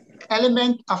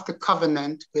 element of the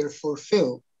covenant will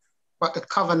fulfill, but the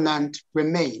covenant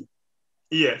remain.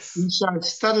 Yes. We shall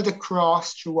study the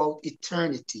cross throughout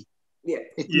eternity. Yeah.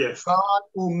 It is God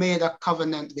who made a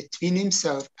covenant between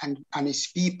himself and his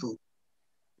people,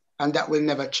 and that will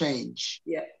never change.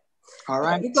 Yeah. All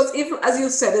right. Because even as you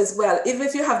said as well, even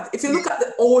if you look at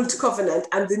the old covenant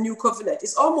and the new covenant,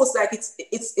 it's almost like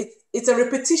it's a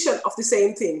repetition of the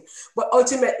same thing. But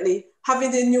ultimately,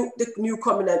 having the new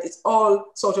covenant, it's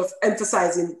all sort of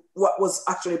emphasizing what was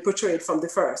actually portrayed from the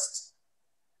first,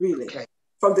 really,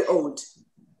 from the old.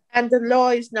 And the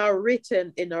law is now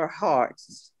written in our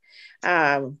hearts,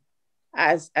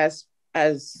 as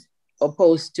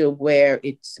opposed to where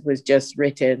it was just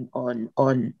written on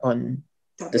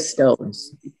the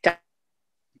stones.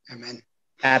 Amen.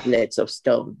 Tablets of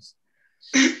stones.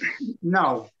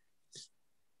 Now,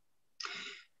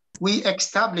 we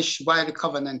established why the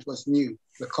covenant was new,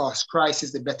 because Christ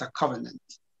is the better covenant.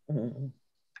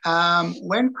 Mm-hmm.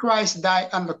 When Christ died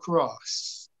on the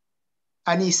cross,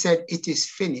 and he said, "It is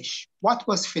finished." What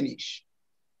was finished?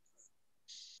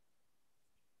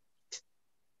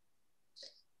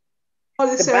 All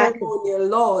the ceremonial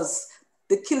laws,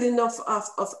 the killing of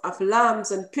lambs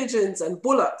and pigeons and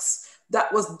bullocks,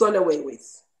 that was done away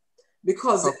with.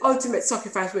 Because the ultimate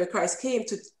sacrifice where Christ came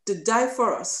to die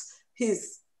for us,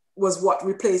 was what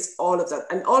replaced all of that.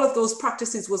 And all of those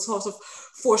practices was sort of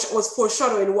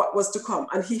foreshadowing what was to come.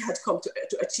 And he had come to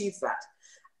achieve that.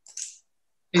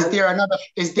 Is there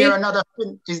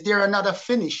another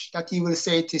finish that he will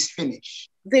say it is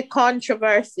finished? The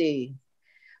controversy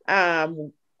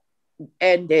ended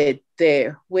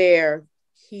there, where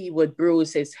he would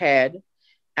bruise his head,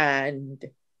 and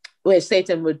where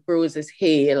Satan would bruise his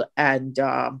heel, and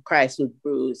Christ would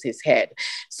bruise his head.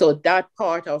 So that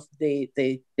part of the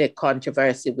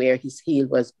controversy where his heel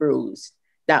was bruised,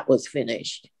 that was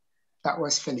finished. That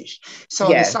was finished. So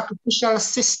the sacrificial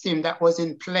system that was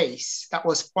in place, that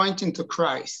was pointing to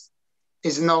Christ,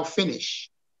 is now finished.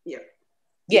 Yeah.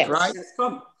 Yes. Right?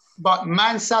 But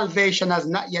man's salvation has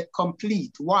not yet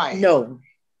complete. Why? No.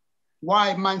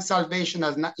 Why man's salvation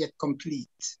has not yet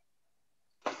complete?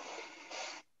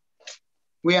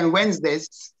 We're on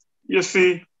Wednesdays. You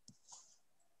see?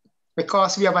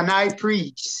 Because we have an high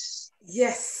priest.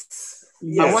 Yes.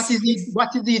 And what is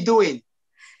he doing?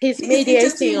 He's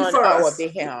mediating on our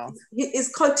behalf. He is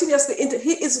continuously,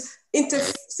 he is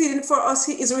interceding for us.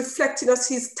 He is reflecting us.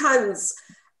 He stands.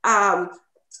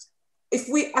 If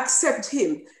we accept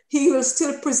him, he will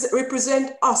still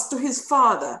represent us to his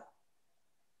Father.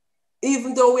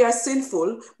 Even though we are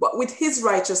sinful, but with his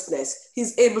righteousness,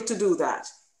 he's able to do that.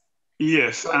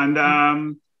 Yes,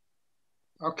 and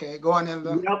okay, go on,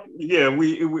 Elder.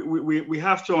 We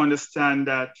have to understand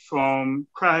that from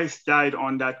Christ died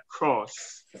on that cross,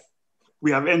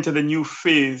 we have entered a new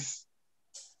phase,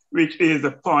 which is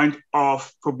the point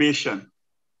of probation.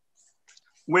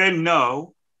 Where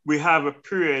now we have a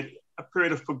period of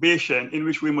probation in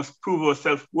which we must prove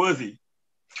ourselves worthy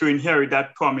to inherit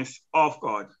that promise of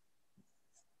God.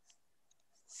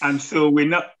 And so we're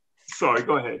not, sorry,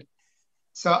 go ahead.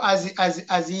 So as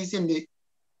he's in the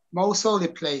most holy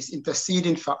place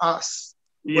interceding for us,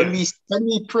 when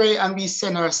we pray and we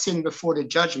send our sin before the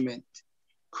judgment,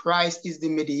 Christ is the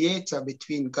mediator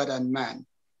between God and man.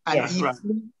 And he pleads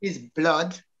his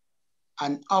blood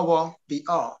on our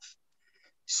behalf.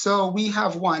 So we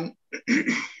have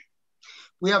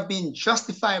we have been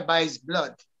justified by his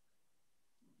blood.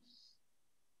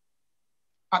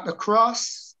 At the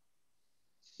cross,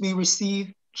 we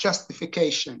receive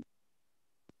justification.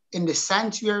 In the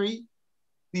sanctuary,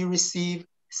 we receive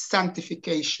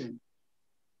sanctification.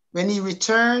 When he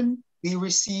returns, we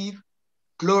receive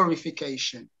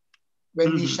glorification,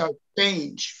 when we shall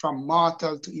change from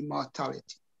mortal to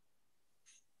immortality.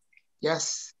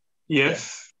 Yes?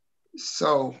 Yes.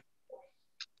 So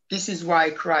this is why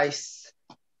Christ,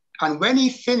 and when he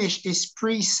finished his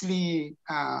priestly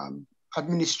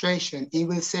administration, he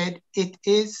will say, "It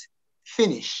is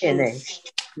finished."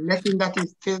 Finished. Let him that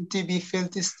is filthy be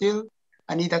filthy still,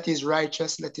 and he that is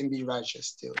righteous, let him be righteous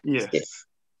still. Yes.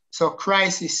 So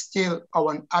Christ is still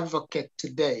our advocate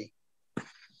today.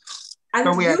 And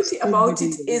So the beauty about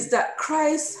it is that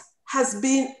Christ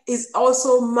is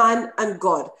also man and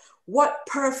God. What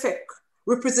perfect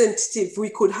representative we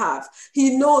could have.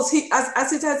 He knows,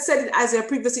 as it had said in Isaiah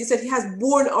previously, he said he has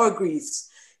borne our griefs.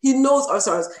 He knows our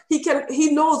sorrows.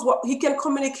 He knows what he can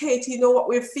communicate. He knows what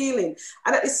we're feeling.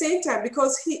 And at the same time,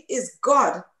 because he is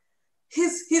God,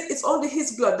 it's only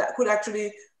his blood that could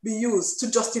actually be used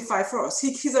to justify for us.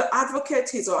 He's an advocate,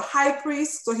 he's our high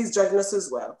priest, so he's judging us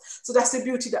as well. So that's the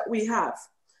beauty that we have.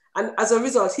 And as a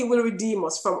result, he will redeem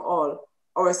us from all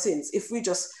our sins if we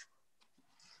just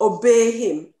obey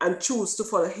him and choose to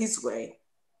follow his way.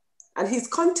 And he's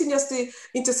continuously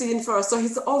interceding for us. So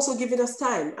he's also giving us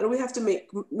time. And we have to make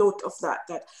note of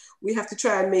that we have to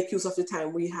try and make use of the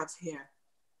time we have here.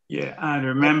 Yeah, and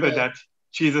remember that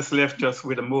Jesus left us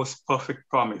with the most perfect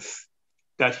promise,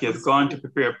 that he has gone to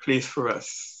prepare a place for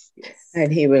us. Yes.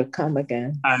 And he will come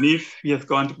again. And if he has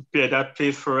gone to prepare that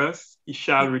place for us, he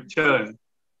shall return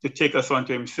to take us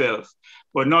unto himself.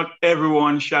 But not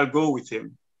everyone shall go with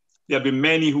him. There'll be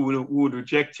many who would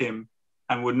reject him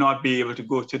and would not be able to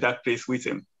go to that place with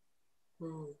him.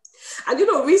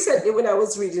 And recently when I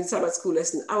was reading Sabbath school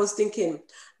lesson, I was thinking,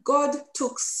 God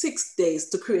took 6 days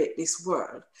to create this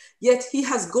world, yet he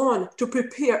has gone to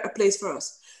prepare a place for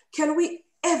us. Can we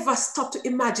ever stop to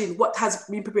imagine what has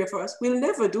been prepared for us? We'll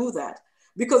never do that.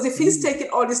 Because if he's taking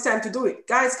all this time to do it,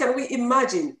 guys, can we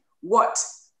imagine what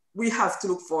we have to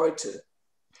look forward to?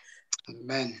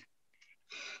 Amen.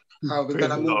 We're going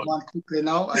to move on quickly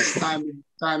now as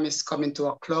time is coming to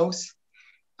a close.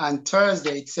 And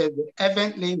Thursday, it says the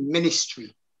heavenly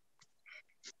ministry.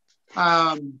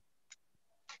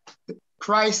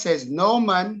 Christ says, no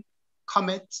man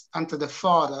cometh unto the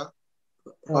Father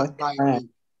but by me.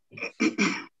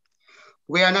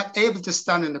 We are not able to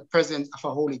stand in the presence of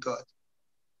a holy God.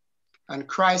 And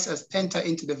Christ has entered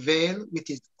into the veil with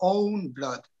his own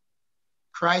blood.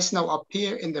 Christ now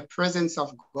appears in the presence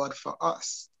of God for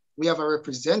us. We have a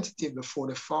representative before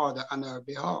the Father on our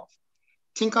behalf.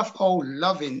 Think of how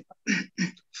loving,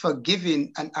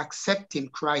 forgiving, and accepting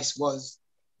Christ was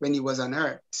when he was on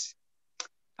earth.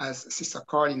 As Sister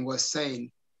Carlin was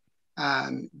saying,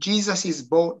 Jesus is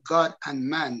both God and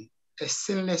man, a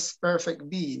sinless, perfect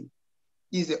being.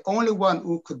 He's the only one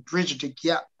who could bridge the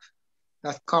gap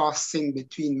that caused sin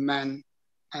between man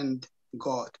and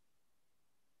God.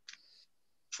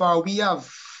 For we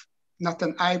have not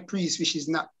an high priest which is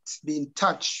not being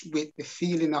touched with the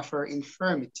feeling of our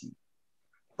infirmity,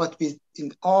 but with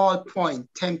in all point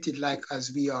tempted like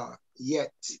as we are,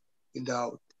 yet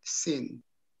without sin.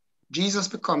 Jesus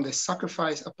became the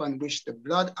sacrifice upon which the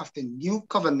blood of the new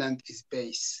covenant is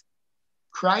based.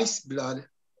 Christ's blood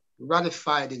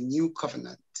ratified the new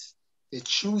covenant. The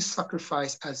true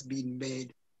sacrifice has been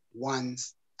made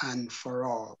once and for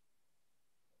all.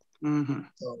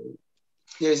 So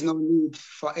there is no need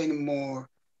for any more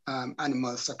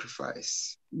animal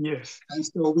sacrifice. Yes. And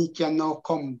so we can now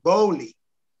come boldly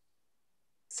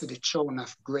to the throne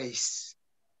of grace,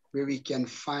 where we can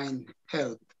find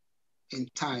help in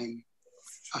time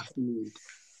of need.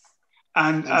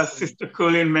 And as Sister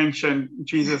Colleen mentioned,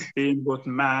 Jesus being both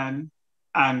man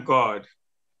and God.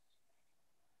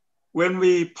 When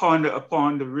we ponder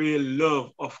upon the real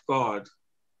love of God,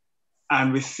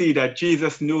 and we see that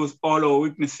Jesus knows all our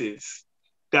weaknesses,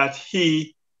 that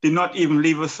he did not even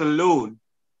leave us alone.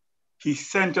 He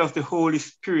sent us the Holy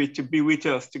Spirit to be with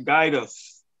us, to guide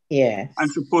us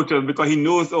and support us, because he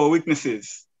knows our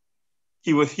weaknesses.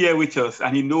 He was here with us,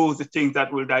 and he knows the things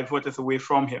that will divert us away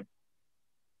from him.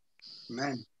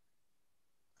 Amen.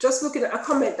 Just looking at a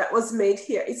comment that was made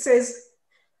here, it says,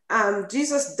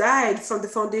 Jesus died from the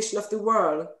foundation of the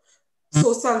world.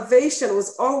 So salvation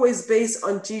was always based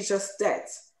on Jesus'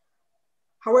 death.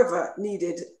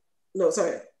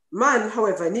 Man,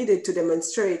 however, needed to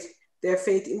demonstrate their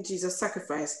faith in Jesus'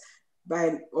 sacrifice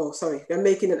by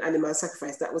making an animal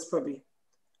sacrifice. That was probably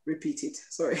repeated.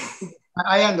 Sorry.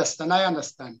 I understand.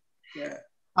 Yeah.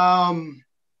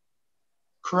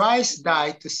 Christ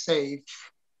died to save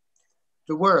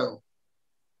the world,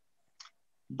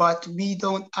 but we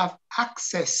don't have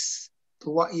access to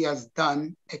what he has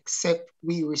done except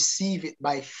we receive it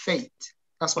by faith.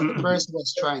 That's what the person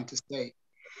was trying to say.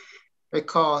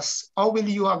 Because how will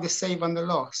you have the saved and the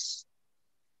lost?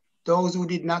 Those who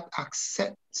did not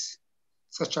accept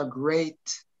such a great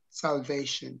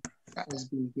salvation that has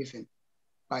been given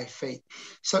by faith.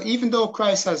 So even though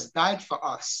Christ has died for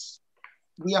us,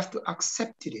 we have to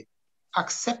accept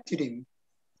him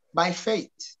by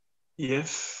faith.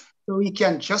 Yes. so he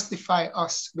can justify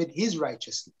us with his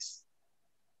righteousness.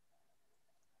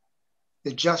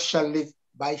 The just shall live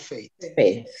by faith.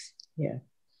 Faith. Yeah.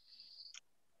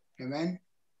 Amen.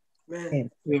 Amen.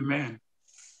 Amen.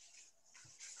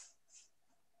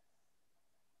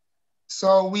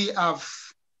 So we have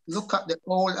looked at the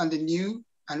old and the new,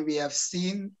 and we have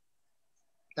seen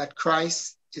that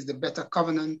Christ is the better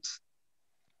covenant,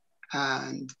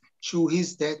 and through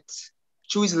his death,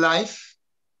 through his life,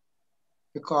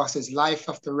 because his life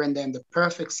have to render him the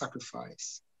perfect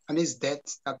sacrifice, and his death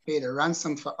that paid a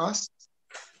ransom for us,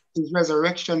 his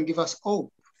resurrection give us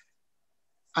hope,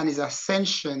 and his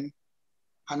ascension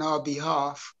on our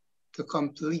behalf to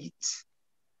complete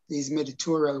his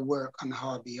mediatorial work on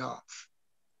our behalf.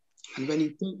 And when he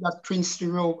take that princely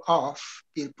robe off,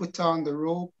 he'll put on the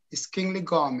robe, his kingly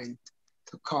garment,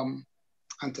 to come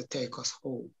and to take us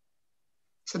home.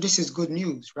 So this is good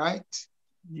news, right?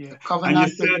 Yeah. The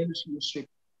covenant relationship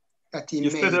that he made.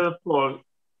 You said that, Paul,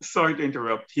 sorry to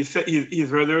interrupt. He said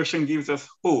his resurrection gives us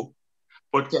hope,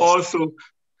 but Yes. also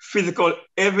physical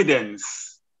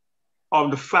evidence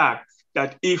of the fact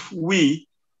that if we,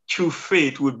 through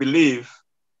faith, would believe,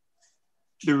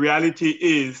 the reality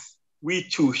is we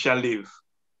too shall live.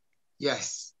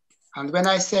 Yes. And when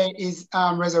I say his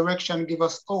resurrection give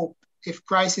us hope, if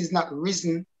Christ is not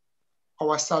risen,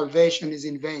 our salvation is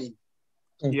in vain.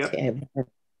 Okay. Yep.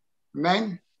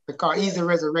 Amen. Because he's the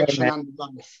resurrection Amen. and the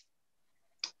life.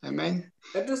 Amen.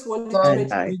 I just wanted So to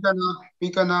mention.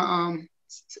 we're gonna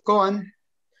go on.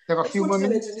 We have a few more I just want to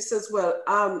minutes. mention this as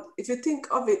well. If you think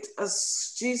of it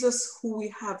as Jesus, who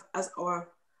we have as our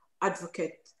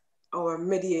advocate, our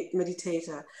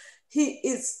meditator, he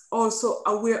is also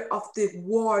aware of the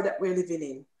war that we're living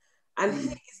in. And he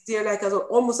is there like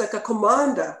almost like a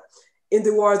commander in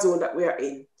the war zone that we are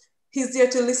in. He's there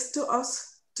to listen to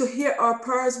us, to hear our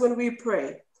prayers when we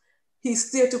pray.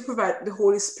 He's there to provide the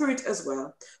Holy Spirit as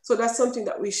well. So that's something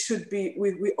that we should be,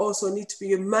 we also need to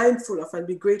be mindful of and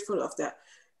be grateful of that.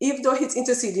 Even though he's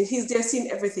interceding, he's there seeing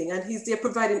everything, and he's there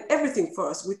providing everything for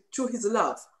us through his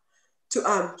love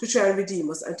to try and redeem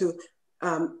us, and to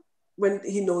when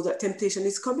he knows that temptation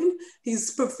is coming,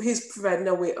 he's providing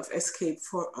a way of escape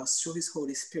for us through his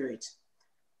Holy Spirit.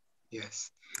 Yes,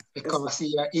 because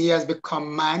he has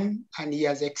become man and he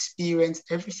has experienced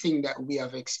everything that we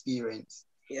have experienced.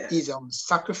 Yeah. He's our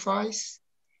sacrifice,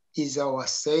 he's our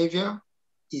savior,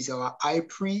 he's our high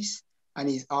priest, and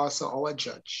he's also our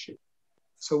judge.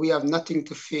 So we have nothing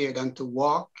to fear than to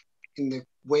walk in the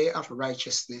way of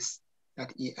righteousness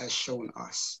that he has shown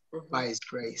us by his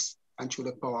grace and through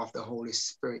the power of the Holy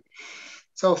Spirit.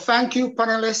 So thank you,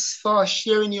 panelists, for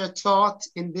sharing your thoughts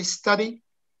in this study.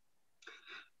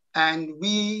 And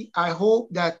I hope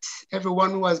that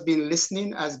everyone who has been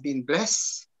listening has been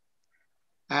blessed.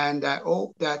 And I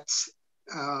hope that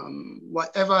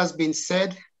whatever has been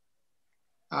said,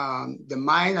 the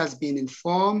mind has been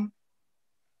informed.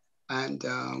 And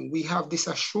we have this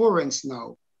assurance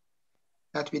now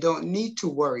that we don't need to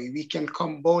worry. We can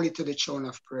come boldly to the throne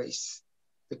of grace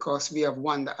because we have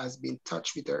one that has been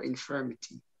touched with our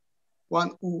infirmity.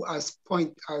 One who has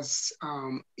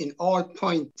in all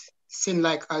point, sin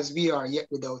like as we are, yet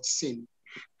without sin,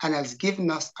 and has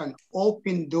given us an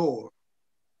open door,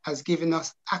 has given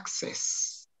us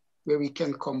access where we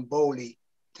can come boldly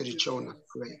to the throne of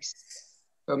grace.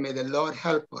 So may the Lord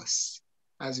help us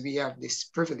as we have this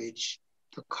privilege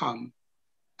to come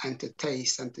and to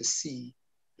taste and to see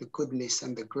the goodness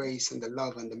and the grace and the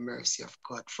love and the mercy of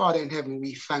God. Father in heaven,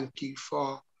 we thank you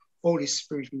for Holy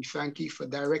Spirit. We thank you for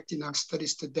directing our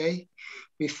studies today.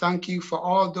 We thank you for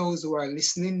all those who are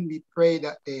listening. We pray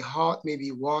that their heart may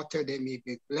be watered, they may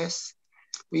be blessed.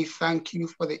 We thank you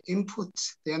for the input,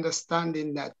 the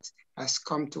understanding that has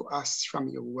come to us from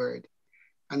your word.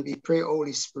 And we pray,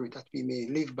 Holy Spirit, that we may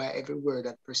live by every word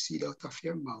that proceeds out of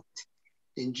your mouth.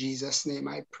 In Jesus' name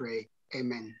I pray.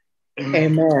 Amen.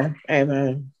 Amen.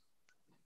 Amen.